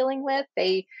that I'm dealing with.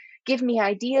 They give me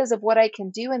ideas of what I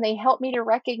can do, and they help me to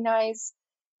recognize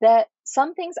that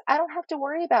some things I don't have to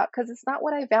worry about because it's not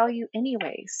what I value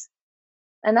anyways.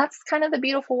 And that's kind of the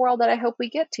beautiful world that I hope we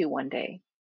get to one day.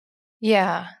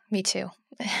 Yeah, me too.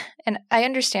 And I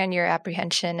understand your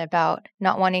apprehension about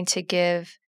not wanting to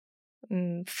give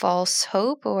false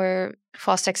hope or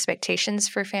false expectations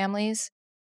for families.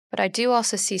 But I do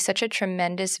also see such a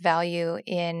tremendous value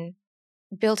in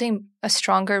building a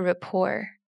stronger rapport,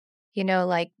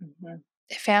 like Hmm.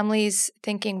 families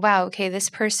thinking, wow, okay, this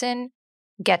person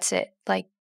gets it. Like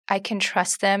I can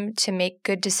trust them to make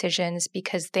good decisions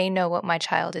because they know what my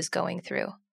child is going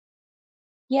through.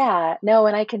 Yeah, no,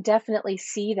 and I can definitely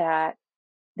see that.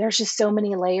 There's just so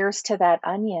many layers to that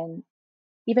onion.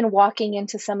 Even walking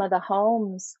into some of the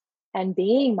homes and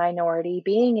being minority,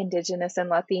 being indigenous and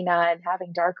Latina and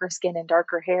having darker skin and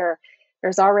darker hair,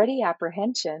 there's already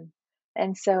apprehension.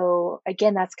 And so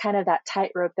again, that's kind of that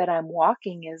tightrope that I'm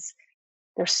walking is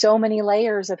there's so many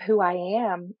layers of who I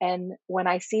am. And when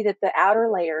I see that the outer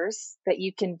layers that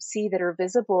you can see that are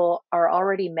visible are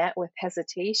already met with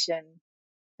hesitation,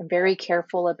 I'm very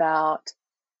careful about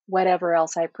whatever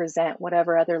else I present,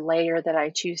 whatever other layer that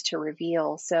I choose to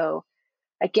reveal. So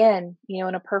again,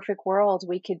 in a perfect world,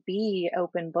 we could be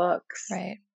open books.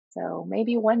 Right. So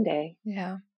maybe one day.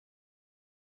 Yeah.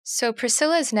 So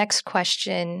Priscilla's next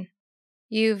question,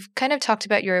 you've kind of talked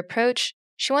about your approach.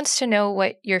 She wants to know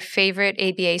what your favorite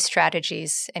ABA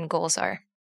strategies and goals are.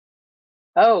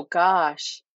 Oh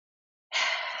gosh.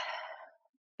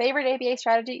 Favorite ABA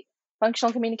strategy?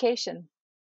 Functional communication.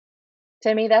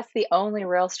 To me, that's the only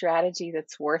real strategy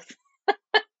that's worth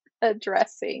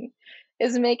addressing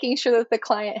is making sure that the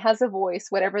client has a voice,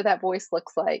 whatever that voice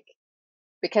looks like.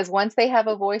 Because once they have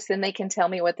a voice, then they can tell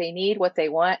me what they need, what they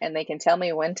want, and they can tell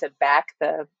me when to back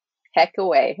the heck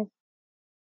away.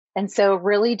 And so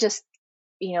really just,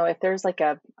 if there's I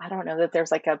don't know that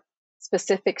there's like a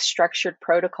specific structured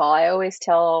protocol. I always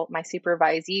tell my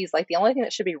supervisees, like the only thing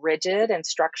that should be rigid and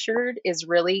structured is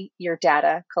really your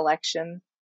data collection.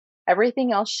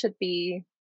 Everything else should be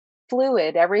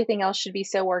fluid. Everything else should be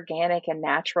so organic and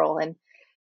natural. And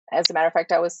as a matter of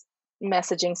fact, I was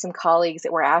messaging some colleagues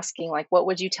that were asking, like, what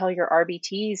would you tell your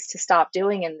RBTs to stop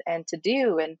doing and to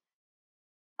do? And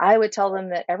I would tell them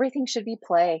that everything should be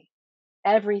play.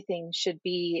 Everything should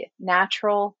be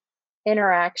natural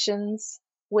interactions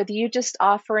with you just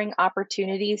offering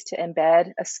opportunities to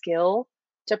embed a skill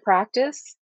to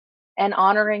practice and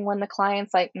honoring when the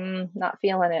client's like, not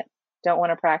feeling it, don't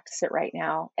want to practice it right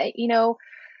now.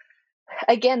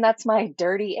 Again, that's my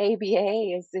dirty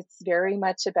ABA is it's very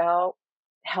much about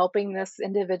helping this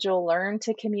individual learn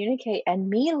to communicate and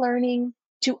me learning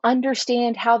to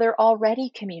understand how they're already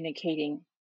communicating.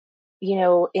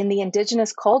 In the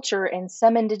indigenous culture and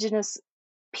some indigenous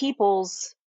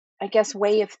people's, I guess,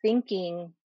 way of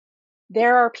thinking,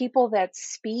 there are people that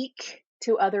speak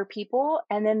to other people,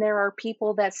 and then there are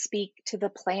people that speak to the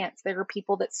plants. There are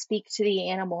people that speak to the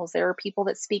animals. There are people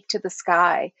that speak to the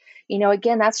sky.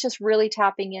 Again, that's just really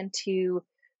tapping into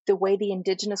the way the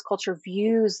indigenous culture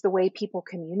views the way people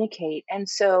communicate. And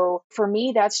so for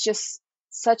me, that's just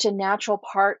such a natural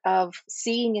part of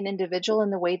seeing an individual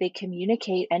in the way they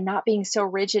communicate and not being so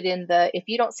rigid in the if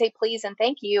you don't say please and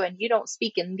thank you and you don't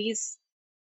speak in these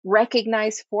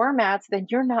recognized formats, then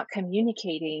you're not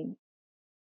communicating.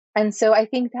 And so I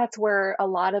think that's where a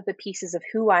lot of the pieces of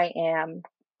who I am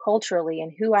culturally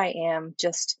and who I am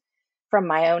just from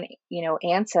my own,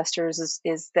 ancestors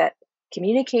is that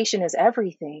communication is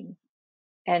everything.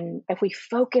 And if we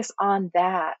focus on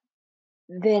that,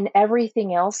 then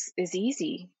everything else is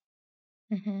easy.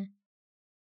 Mm-hmm.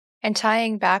 And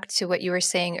tying back to what you were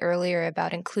saying earlier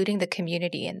about including the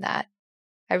community in that,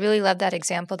 I really love that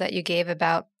example that you gave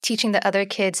about teaching the other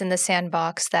kids in the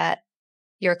sandbox that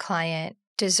your client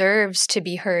deserves to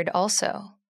be heard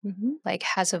also, like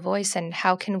has a voice. And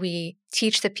how can we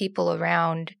teach the people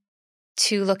around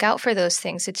to look out for those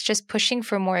things? It's just pushing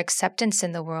for more acceptance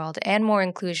in the world and more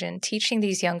inclusion, teaching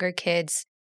these younger kids,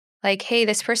 like, hey,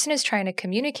 this person is trying to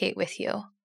communicate with you.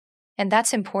 And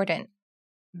that's important.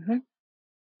 Mm-hmm.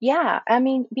 Yeah, I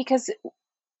mean, because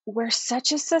we're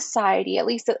such a society, at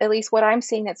least what I'm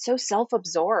seeing, that's so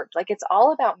self-absorbed. Like it's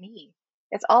all about me.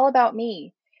 It's all about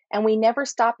me. And we never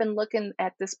stop and looking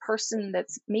at this person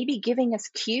that's maybe giving us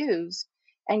cues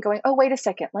and going, "Oh, wait a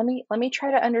second. Let me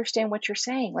try to understand what you're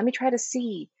saying. Let me try to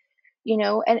see."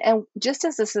 And just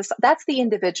as this is that's the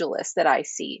individualist that I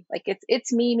see. Like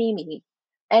it's me, me, me.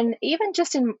 And even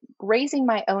just in raising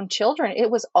my own children,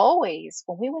 it was always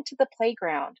when we went to the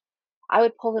playground, I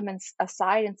would pull them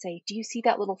aside and say, "Do you see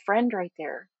that little friend right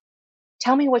there?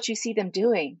 Tell me what you see them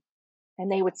doing." And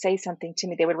they would say something to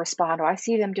me. They would respond, "Oh, I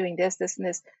see them doing this, this, and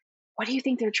this." What do you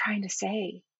think they're trying to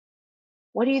say?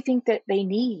 What do you think that they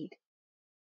need?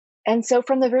 And so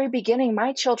from the very beginning,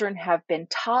 my children have been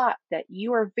taught that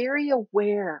you are very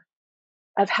aware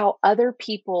of how other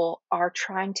people are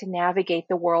trying to navigate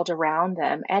the world around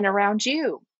them and around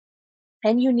you.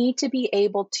 And you need to be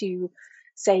able to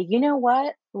say, you know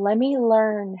what? Let me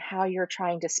learn how you're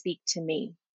trying to speak to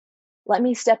me. Let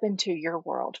me step into your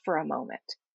world for a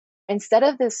moment. Instead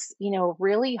of this,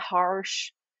 really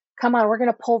harsh, come on, we're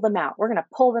going to pull them out. We're going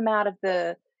to pull them out of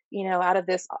out of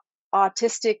this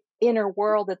autistic inner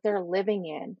world that they're living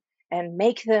in and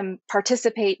make them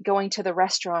participate going to the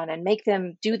restaurant and make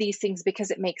them do these things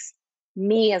because it makes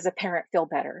me as a parent feel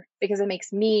better, because it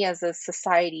makes me as a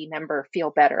society member feel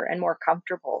better and more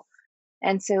comfortable.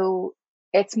 And so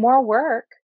it's more work,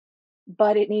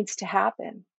 but it needs to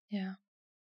happen. Yeah.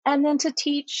 And then to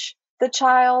teach the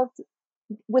child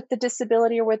with the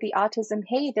disability or with the autism,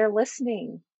 hey, they're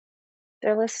listening.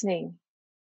 They're listening.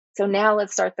 So now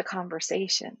let's start the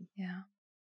conversation. Yeah.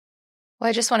 Well,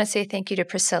 I just want to say thank you to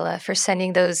Priscilla for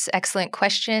sending those excellent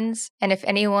questions. And if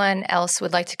anyone else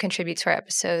would like to contribute to our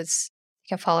episodes,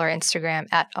 you can follow our Instagram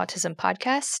at Autism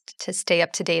Podcast to stay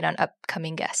up to date on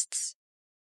upcoming guests.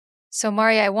 So,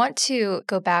 Mari, I want to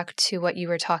go back to what you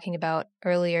were talking about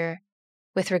earlier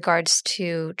with regards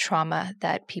to trauma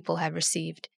that people have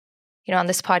received. On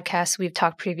this podcast, we've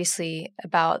talked previously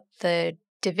about the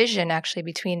division actually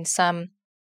between some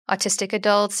autistic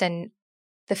adults and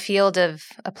the field of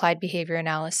applied behavior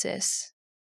analysis.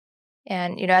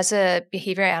 And, as a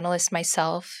behavior analyst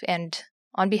myself, and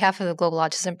on behalf of the Global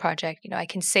Autism Project, I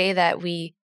can say that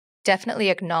we definitely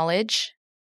acknowledge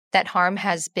that harm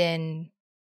has been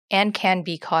and can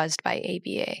be caused by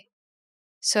ABA.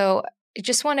 So I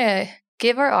just want to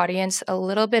give our audience a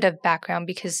little bit of background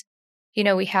because,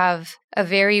 we have a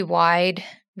very wide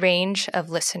range of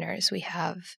listeners. We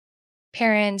have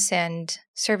parents and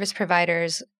service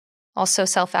providers, also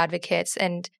self-advocates,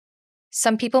 and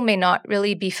some people may not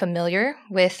really be familiar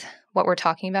with what we're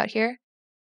talking about here.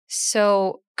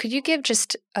 So could you give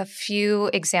just a few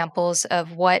examples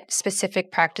of what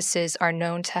specific practices are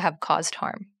known to have caused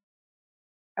harm?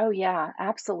 Oh, yeah,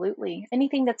 absolutely.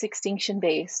 Anything that's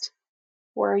extinction-based,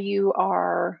 where you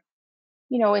are,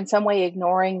 in some way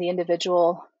ignoring the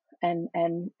individual and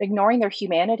ignoring their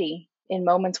humanity in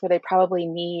moments where they probably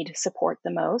need support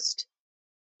the most.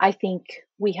 I think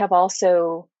we have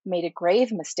also made a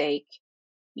grave mistake,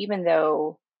 even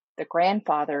though the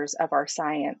grandfathers of our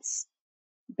science,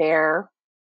 Baer,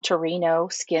 Torino,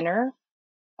 Skinner,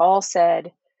 all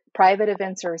said private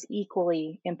events are as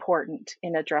equally important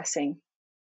in addressing.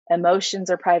 Emotions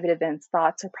are private events,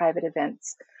 thoughts are private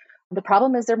events. The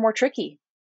problem is they're more tricky.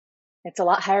 It's a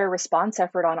lot higher response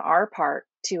effort on our part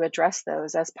to address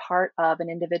those as part of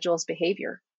an individual's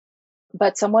behavior.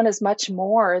 But someone is much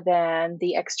more than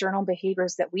the external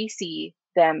behaviors that we see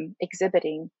them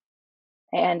exhibiting.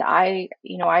 And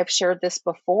I've shared this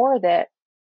before that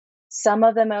some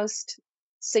of the most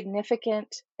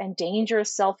significant and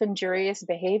dangerous self-injurious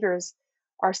behaviors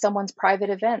are someone's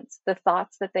private events, the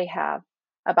thoughts that they have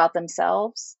about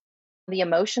themselves, the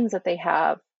emotions that they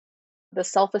have, the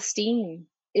self-esteem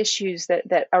issues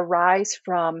that arise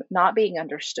from not being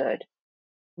understood,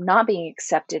 not being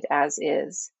accepted as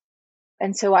is.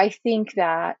 And so I think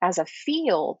that as a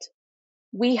field,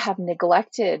 we have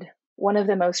neglected one of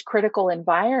the most critical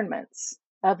environments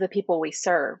of the people we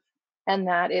serve, and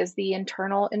that is the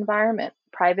internal environment,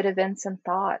 private events and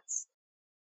thoughts.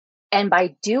 And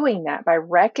by doing that, by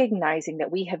recognizing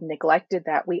that we have neglected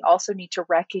that, we also need to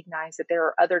recognize that there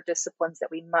are other disciplines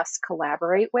that we must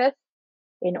collaborate with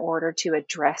in order to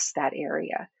address that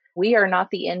area. We are not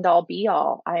the end all be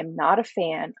all. I am not a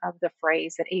fan of the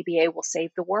phrase that ABA will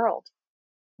save the world,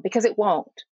 because it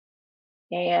won't.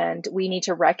 And we need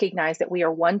to recognize that we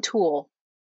are one tool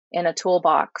in a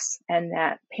toolbox, and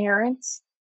that parents,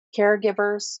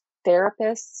 caregivers,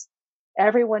 therapists,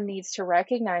 everyone needs to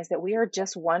recognize that we are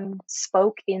just one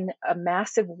spoke in a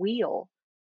massive wheel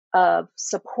of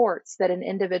supports that an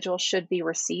individual should be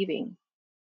receiving.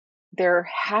 There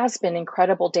has been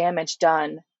incredible damage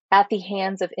done at the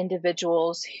hands of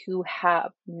individuals who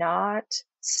have not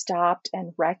stopped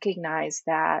and recognized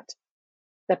that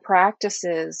the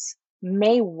practices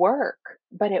may work,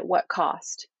 but at what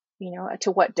cost?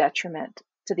 To what detriment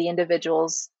to the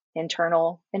individual's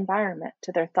internal environment,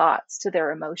 to their thoughts, to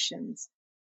their emotions.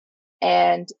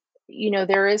 And,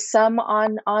 there is some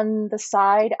on the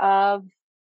side of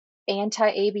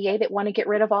anti-ABA that want to get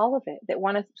rid of all of it, that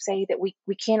want to say that we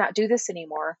cannot do this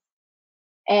anymore.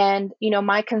 And,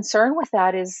 my concern with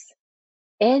that is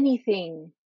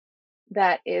anything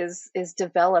that is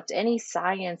developed, any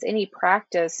science, any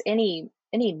practice, any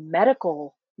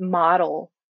medical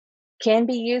model can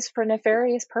be used for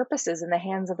nefarious purposes in the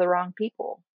hands of the wrong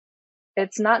people.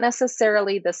 It's not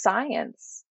necessarily the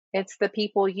science, it's the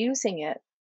people using it.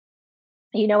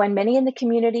 And many in the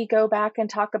community go back and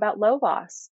talk about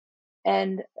Lovaas.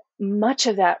 And much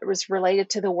of that was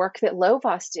related to the work that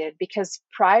Lovaas did, because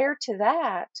prior to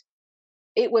that,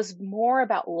 it was more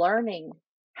about learning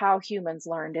how humans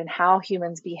learned and how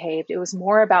humans behaved. It was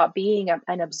more about being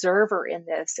an observer in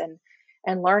this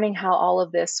and learning how all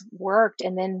of this worked.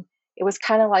 And then it was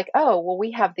kind of like, oh, well,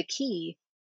 we have the key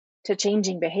to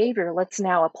changing behavior. Let's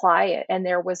now apply it. And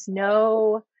there was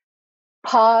no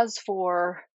pause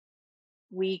for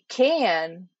we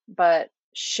can, but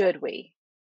should we?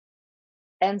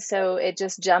 And so it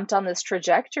just jumped on this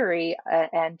trajectory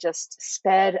and just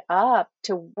sped up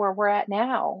to where we're at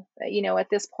now, at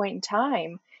this point in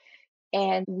time.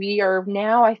 And we are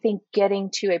now, I think,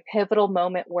 getting to a pivotal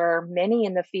moment where many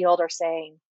in the field are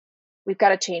saying, we've got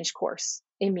to change course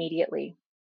immediately.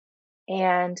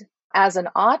 And as an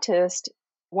autist,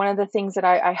 one of the things that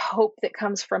I hope that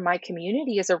comes from my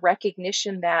community is a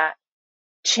recognition that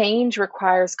change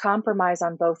requires compromise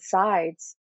on both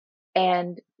sides.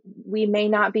 And we may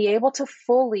not be able to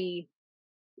fully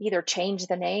either change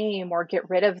the name or get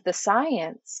rid of the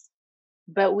science,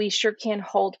 but we sure can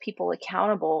hold people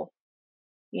accountable.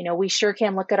 We sure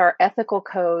can look at our ethical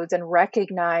codes and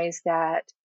recognize that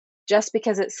just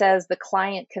because it says the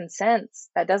client consents,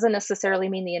 that doesn't necessarily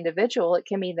mean the individual. It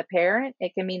can mean the parent,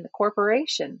 it can mean the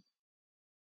corporation.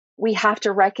 We have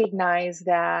to recognize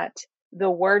that the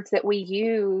words that we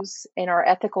use in our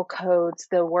ethical codes,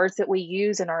 the words that we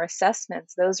use in our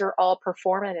assessments, those are all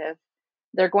performative.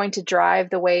 They're going to drive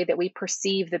the way that we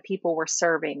perceive the people we're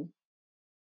serving.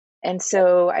 And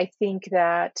so I think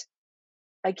that,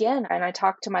 again, and I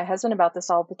talk to my husband about this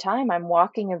all the time, I'm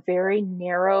walking a very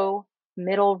narrow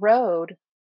middle road,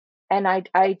 and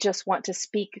I just want to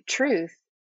speak truth.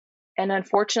 And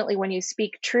unfortunately, when you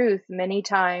speak truth, many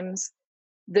times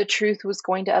the truth was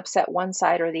going to upset one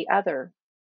side or the other,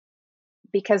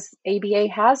 because ABA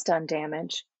has done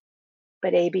damage,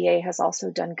 but ABA has also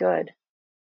done good.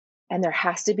 And there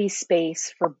has to be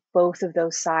space for both of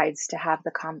those sides to have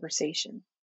the conversation.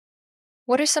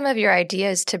 What are some of your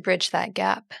ideas to bridge that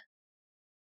gap?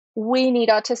 We need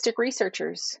autistic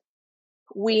researchers.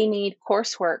 We need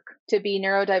coursework to be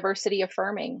neurodiversity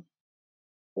affirming.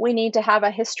 We need to have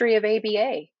a history of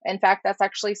ABA. In fact, that's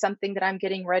actually something that I'm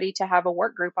getting ready to have a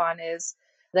work group on, is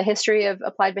the history of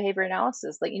applied behavior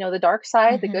analysis. Like, the dark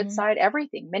side, the good side,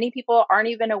 everything. Many people aren't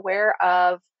even aware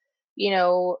of,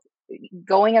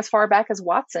 going as far back as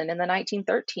Watson in the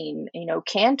 1913,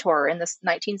 Cantor in the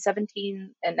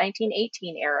 1917 and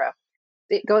 1918 era.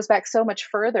 It goes back so much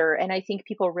further. And I think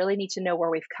people really need to know where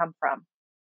we've come from,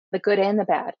 the good and the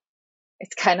bad.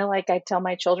 It's kind of like I tell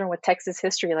my children with Texas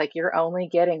history, like, you're only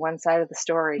getting one side of the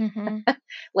story.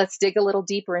 Let's dig a little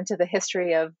deeper into the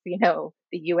history of, the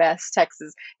US,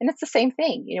 Texas. And it's the same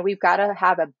thing. We've got to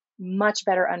have a much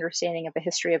better understanding of the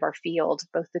history of our field,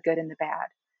 both the good and the bad.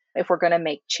 If we're going to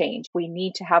make change, we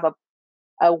need to have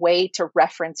a way to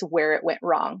reference where it went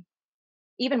wrong,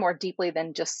 even more deeply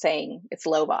than just saying it's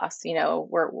Lovaas,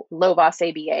 we're Lovaas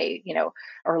ABA,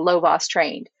 or Lovaas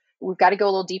trained. We've got to go a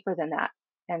little deeper than that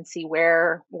and see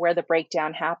where the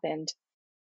breakdown happened.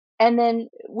 And then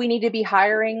we need to be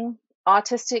hiring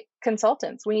autistic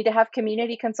consultants. We need to have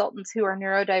community consultants who are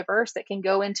neurodiverse that can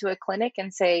go into a clinic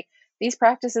and say, these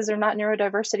practices are not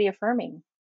neurodiversity affirming.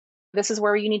 This is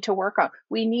where you need to work on.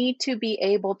 We need to be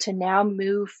able to now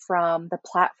move from the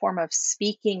platform of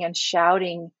speaking and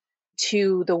shouting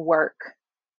to the work.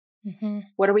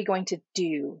 What are we going to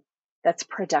do that's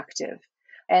productive?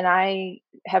 And I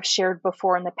have shared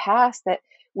before in the past that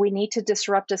we need to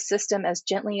disrupt a system as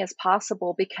gently as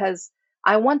possible, because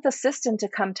I want the system to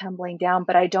come tumbling down,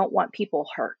 but I don't want people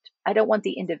hurt. I don't want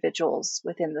the individuals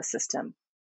within the system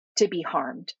to be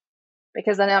harmed,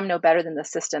 because then I'm no better than the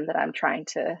system that I'm trying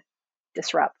to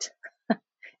disrupt,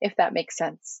 if that makes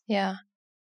sense. Yeah.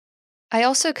 I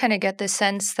also kind of get the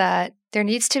sense that there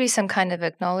needs to be some kind of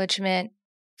acknowledgement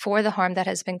for the harm that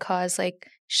has been caused. Like,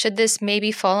 should this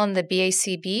maybe fall on the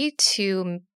BACB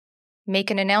to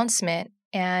make an announcement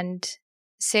and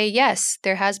say, yes,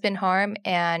 there has been harm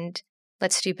and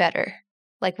let's do better?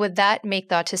 Like, would that make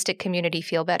the autistic community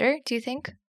feel better, do you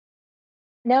think?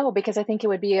 No, because I think it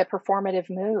would be a performative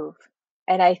move.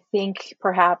 And I think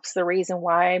perhaps the reason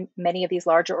why many of these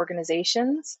larger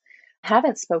organizations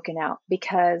haven't spoken out,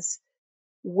 because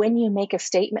when you make a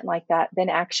statement like that, then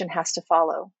action has to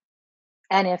follow.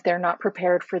 And if they're not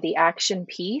prepared for the action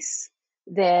piece,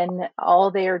 then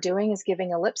all they are doing is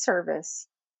giving a lip service.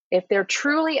 If they're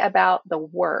truly about the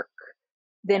work,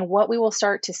 then what we will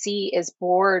start to see is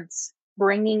boards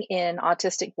bringing in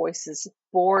autistic voices,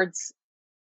 boards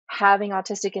having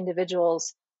autistic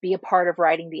individuals be a part of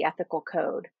writing the ethical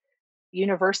code,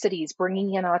 universities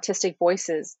bringing in autistic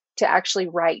voices to actually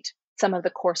write some of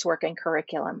the coursework and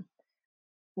curriculum.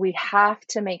 We have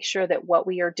to make sure that what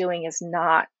we are doing is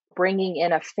not bringing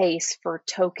in a face for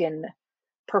token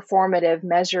performative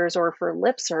measures or for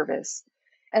lip service.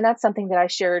 And that's something that I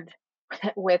shared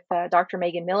with Dr.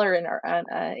 Megan Miller in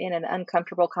an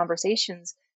Uncomfortable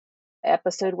Conversations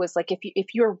episode, was like,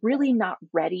 if you're really not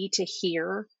ready to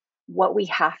hear what we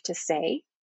have to say,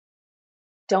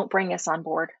 don't bring us on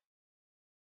board.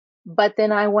 But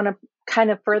then I want to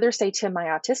kind of further say to my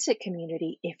autistic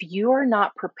community, if you are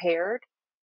not prepared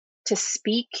to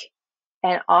speak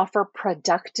and offer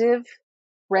productive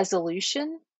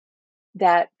resolution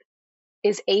that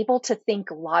is able to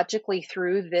think logically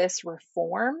through this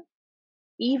reform,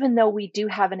 even though we do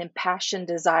have an impassioned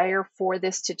desire for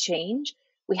this to change,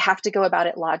 we have to go about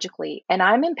it logically. And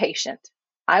I'm impatient.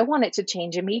 I want it to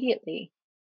change immediately.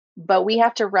 But we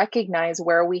have to recognize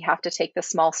where we have to take the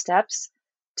small steps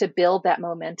to build that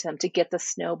momentum, to get the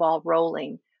snowball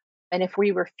rolling. And if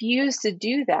we refuse to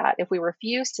do that, if we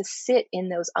refuse to sit in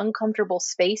those uncomfortable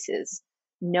spaces,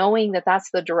 knowing that that's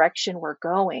the direction we're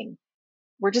going,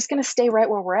 we're just going to stay right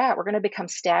where we're at. We're going to become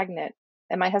stagnant.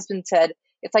 And my husband said,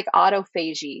 it's like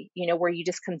autophagy, where you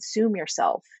just consume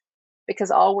yourself,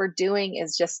 because all we're doing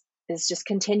is just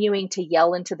continuing to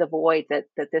yell into the void that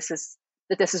this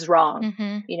is wrong.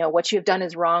 Mm-hmm. What you have done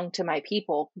is wrong to my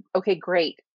people. Okay,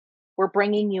 great. We're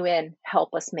bringing you in.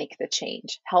 Help us make the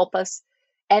change. Help us.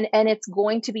 And it's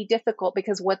going to be difficult,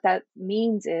 because what that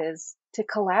means is to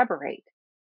collaborate.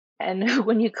 And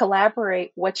when you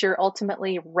collaborate, what you're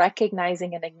ultimately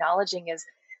recognizing and acknowledging is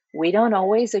we don't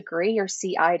always agree or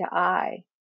see eye to eye,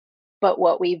 but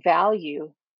what we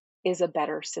value is a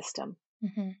better system.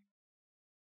 Mm-hmm.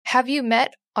 Have you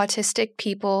met autistic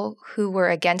people who were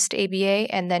against ABA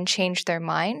and then changed their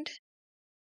mind?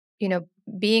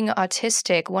 Being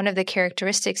autistic, one of the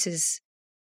characteristics is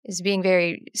being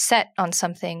very set on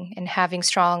something and having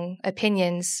strong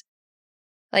opinions.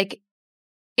 Like,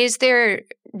 is there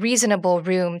reasonable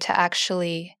room to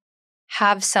actually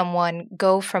have someone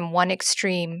go from one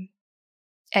extreme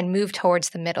and move towards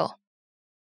the middle?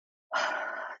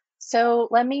 So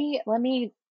let me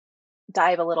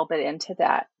dive a little bit into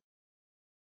that.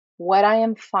 What I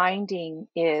am finding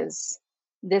is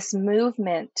this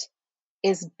movement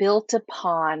is built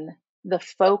upon the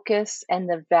focus and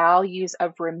the values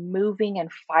of removing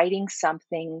and fighting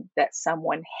something that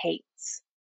someone hates.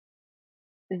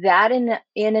 That in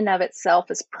and of itself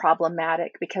is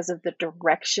problematic because of the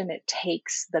direction it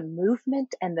takes the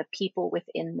movement and the people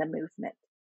within the movement.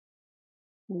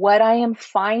 What I am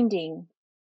finding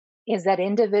is that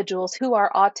individuals who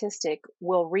are autistic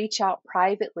will reach out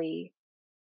privately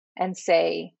and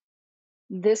say,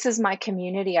 this is my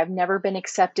community. I've never been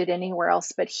accepted anywhere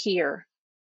else but here.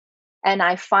 And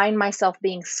I find myself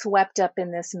being swept up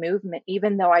in this movement,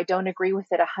 even though I don't agree with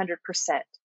it 100%.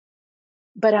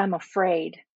 But I'm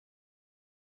afraid.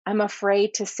 I'm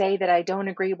afraid to say that I don't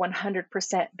agree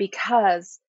 100%,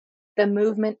 because the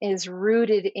movement is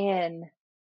rooted in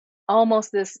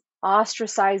almost this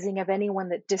ostracizing of anyone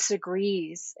that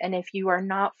disagrees. And if you are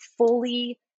not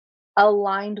fully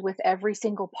aligned with every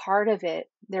single part of it,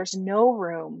 there's no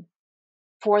room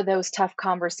for those tough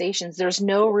conversations. There's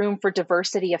no room for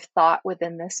diversity of thought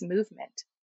within this movement.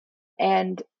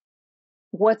 And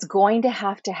what's going to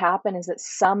happen is that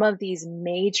some of these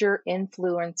major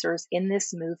influencers in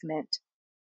this movement,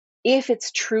 if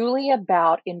it's truly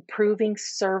about improving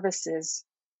services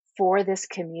for this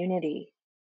community,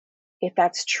 if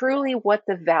that's truly what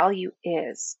the value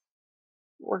is,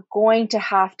 we're going to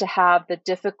have the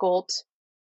difficult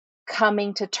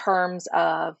coming to terms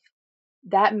of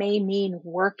that may mean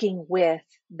working with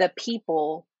the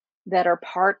people that are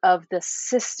part of the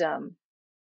system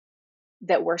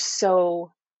that we're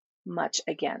so much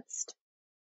against.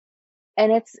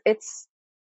 And it's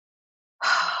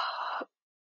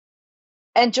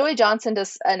and Joy Johnson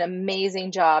does an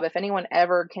amazing job. If anyone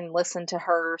ever can listen to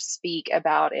her speak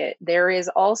about it, there is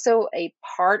also a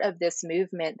part of this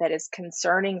movement that is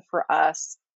concerning for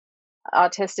us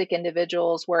autistic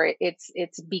individuals, where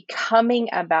it's becoming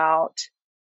about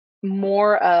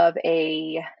more of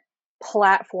a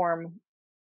platform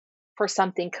for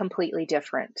something completely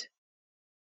different.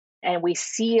 And we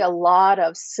see a lot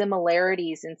of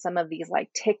similarities in some of these like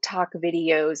TikTok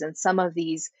videos and some of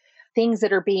these things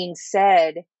that are being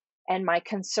said. And my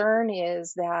concern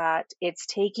is that it's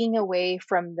taking away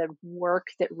from the work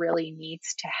that really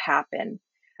needs to happen.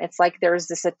 It's like there's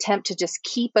this attempt to just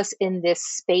keep us in this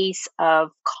space of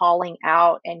calling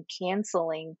out and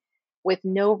canceling with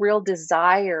no real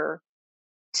desire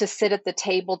to sit at the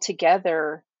table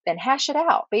together and hash it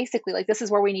out. Basically, like, this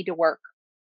is where we need to work.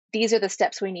 These are the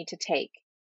steps we need to take.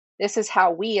 This is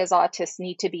how we as autists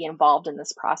need to be involved in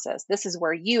this process. This is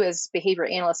where you as behavior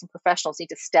analysts and professionals need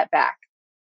to step back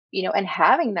and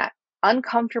having that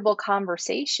uncomfortable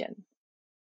conversation.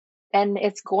 And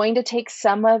it's going to take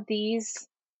some of these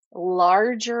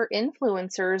larger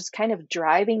influencers kind of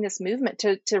driving this movement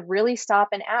to really stop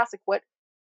and ask, like, what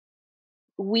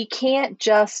we can't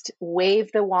just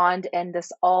wave the wand and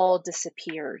this all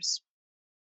disappears.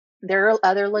 There are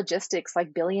other logistics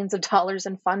like billions of dollars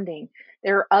in funding.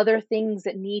 There are other things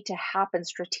that need to happen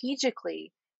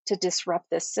strategically to disrupt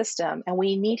this system, and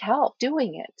we need help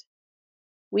doing it.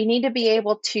 We need to be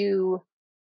able to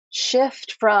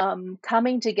shift from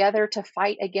coming together to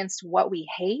fight against what we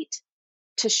hate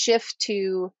to shift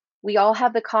to we all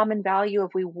have the common value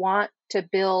of we want to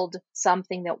build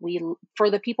something that for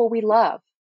the people we love.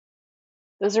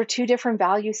 Those are two different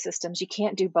value systems. You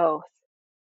can't do both.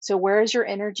 So where is your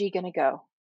energy going to go?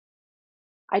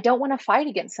 I don't want to fight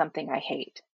against something I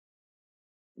hate.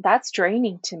 That's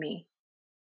draining to me.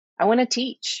 I want to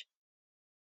teach.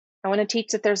 I want to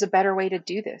teach that there's a better way to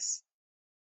do this.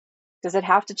 Does it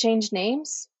have to change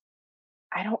names?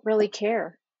 I don't really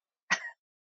care.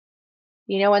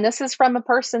 And this is from a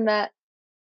person that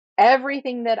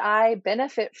everything that I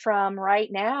benefit from right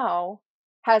now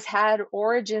has had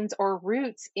origins or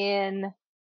roots in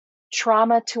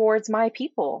trauma towards my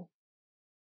people.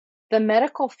 The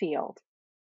medical field,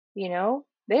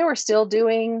 they were still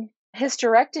doing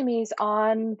hysterectomies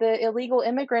on the illegal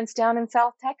immigrants down in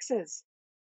South Texas,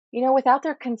 without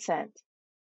their consent.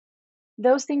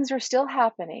 Those things are still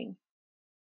happening.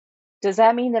 Does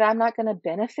that mean that I'm not going to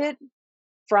benefit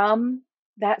from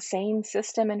that same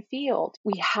system and field?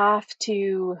 We have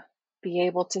to be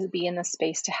able to be in the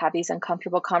space to have these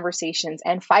uncomfortable conversations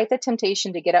and fight the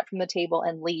temptation to get up from the table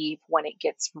and leave when it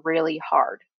gets really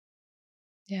hard.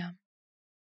 Yeah.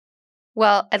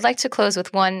 Well, I'd like to close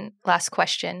with one last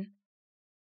question.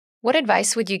 What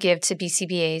advice would you give to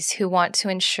BCBAs who want to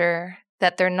ensure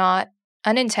that they're not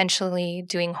unintentionally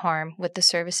doing harm with the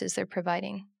services they're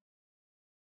providing?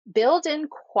 Build in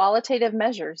qualitative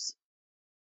measures.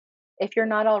 If you're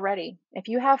not already, if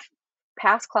you have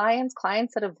past clients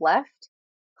that have left,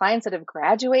 clients that have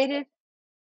graduated,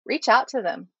 reach out to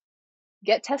them,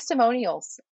 get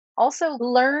testimonials. Also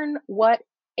learn what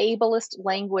ableist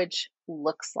language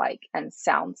looks like and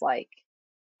sounds like,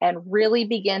 and really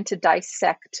begin to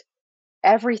dissect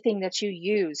everything that you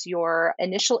use, your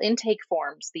initial intake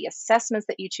forms, the assessments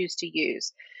that you choose to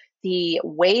use, the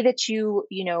way that you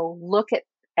look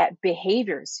at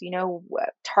behaviors,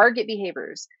 target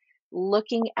behaviors,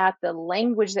 looking at the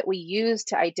language that we use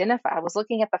to identify. I was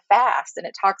looking at the FAST, and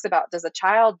it talks about, does a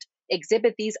child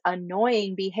exhibit these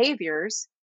annoying behaviors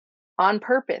on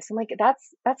purpose? I'm like,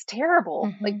 that's terrible.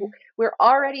 Mm-hmm. Like, we're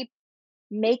already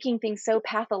making things so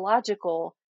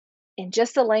pathological in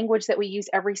just the language that we use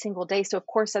every single day. So of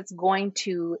course that's going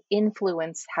to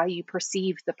influence how you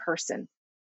perceive the person.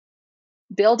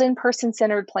 Build in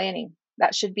person-centered planning.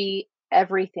 That should be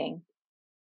everything.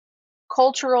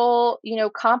 Cultural,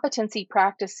 competency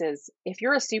practices. If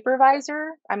you're a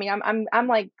supervisor, I'm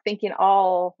like thinking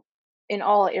in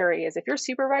all areas. If you're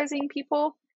supervising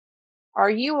people, are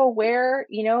you aware,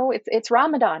 it's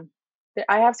Ramadan.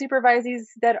 I have supervisees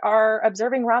that are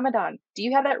observing Ramadan. Do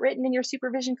you have that written in your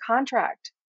supervision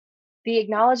contract? The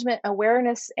acknowledgement,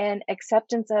 awareness, and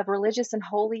acceptance of religious and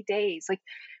holy days. Like,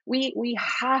 we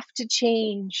have to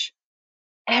change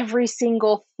every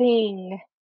single thing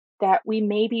that we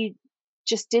maybe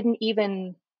just didn't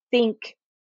even think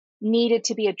needed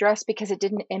to be addressed because it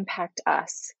didn't impact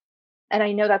us. And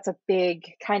I know that's a big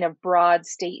kind of broad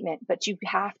statement, but you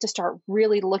have to start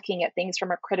really looking at things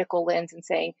from a critical lens and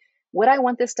saying, would I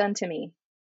want this done to me?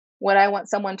 Would I want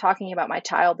someone talking about my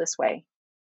child this way?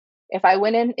 If I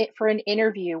went in for an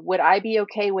interview, would I be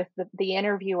okay with the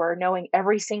interviewer knowing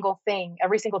every single thing,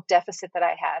 every single deficit that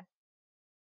I had?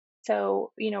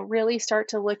 So, really start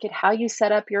to look at how you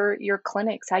set up your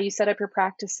clinics, how you set up your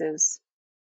practices.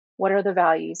 What are the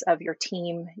values of your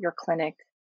team, your clinic?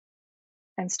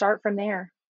 And start from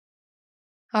there.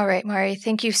 All right, Mari,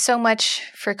 thank you so much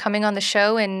for coming on the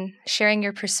show and sharing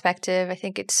your perspective. I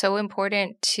think it's so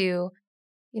important to,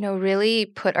 really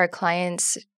put our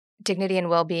clients' dignity and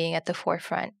well-being at the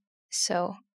forefront.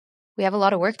 So we have a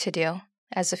lot of work to do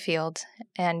as a field,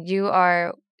 and you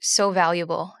are so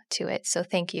valuable to it. So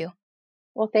thank you.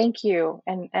 Well, thank you.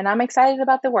 And I'm excited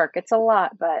about the work. It's a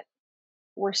lot, but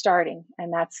we're starting,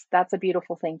 and that's a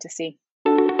beautiful thing to see.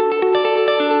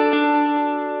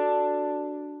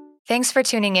 Thanks for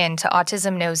tuning in to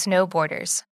Autism Knows No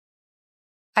Borders.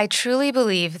 I truly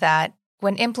believe that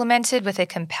when implemented with a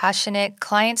compassionate,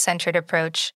 client-centered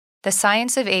approach, the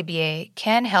science of ABA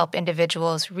can help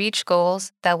individuals reach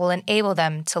goals that will enable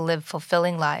them to live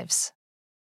fulfilling lives.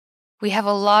 We have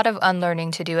a lot of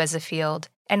unlearning to do as a field,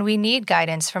 and we need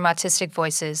guidance from Autistic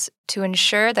Voices to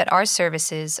ensure that our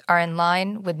services are in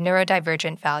line with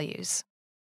neurodivergent values.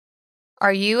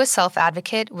 Are you a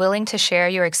self-advocate willing to share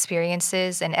your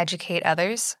experiences and educate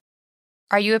others?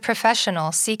 Are you a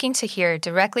professional seeking to hear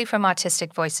directly from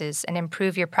Autistic Voices and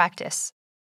improve your practice?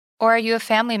 Or are you a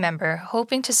family member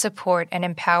hoping to support and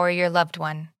empower your loved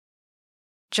one?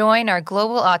 Join our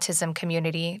global autism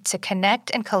community to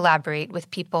connect and collaborate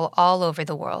with people all over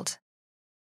the world.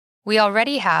 We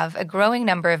already have a growing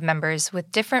number of members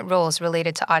with different roles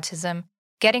related to autism,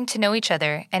 getting to know each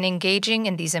other and engaging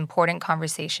in these important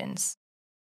conversations.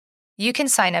 You can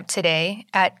sign up today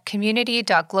at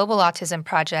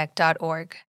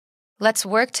community.globalautismproject.org. Let's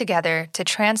work together to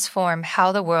transform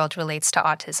how the world relates to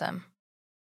autism.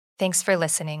 Thanks for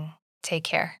listening. Take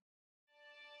care.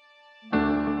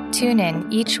 Tune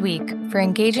in each week for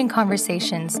engaging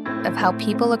conversations of how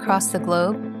people across the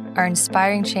globe are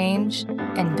inspiring change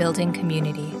and building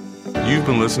community. You've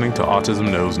been listening to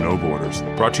Autism Knows No Borders,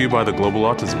 brought to you by the Global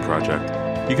Autism Project.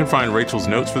 You can find Rachel's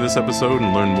notes for this episode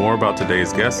and learn more about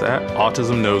today's guests at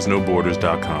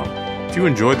autismknowsnoborders.com. If you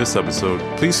enjoyed this episode,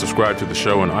 please subscribe to the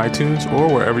show on iTunes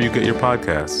or wherever you get your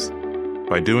podcasts.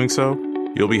 By doing so,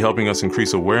 you'll be helping us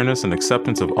increase awareness and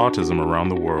acceptance of autism around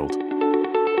the world.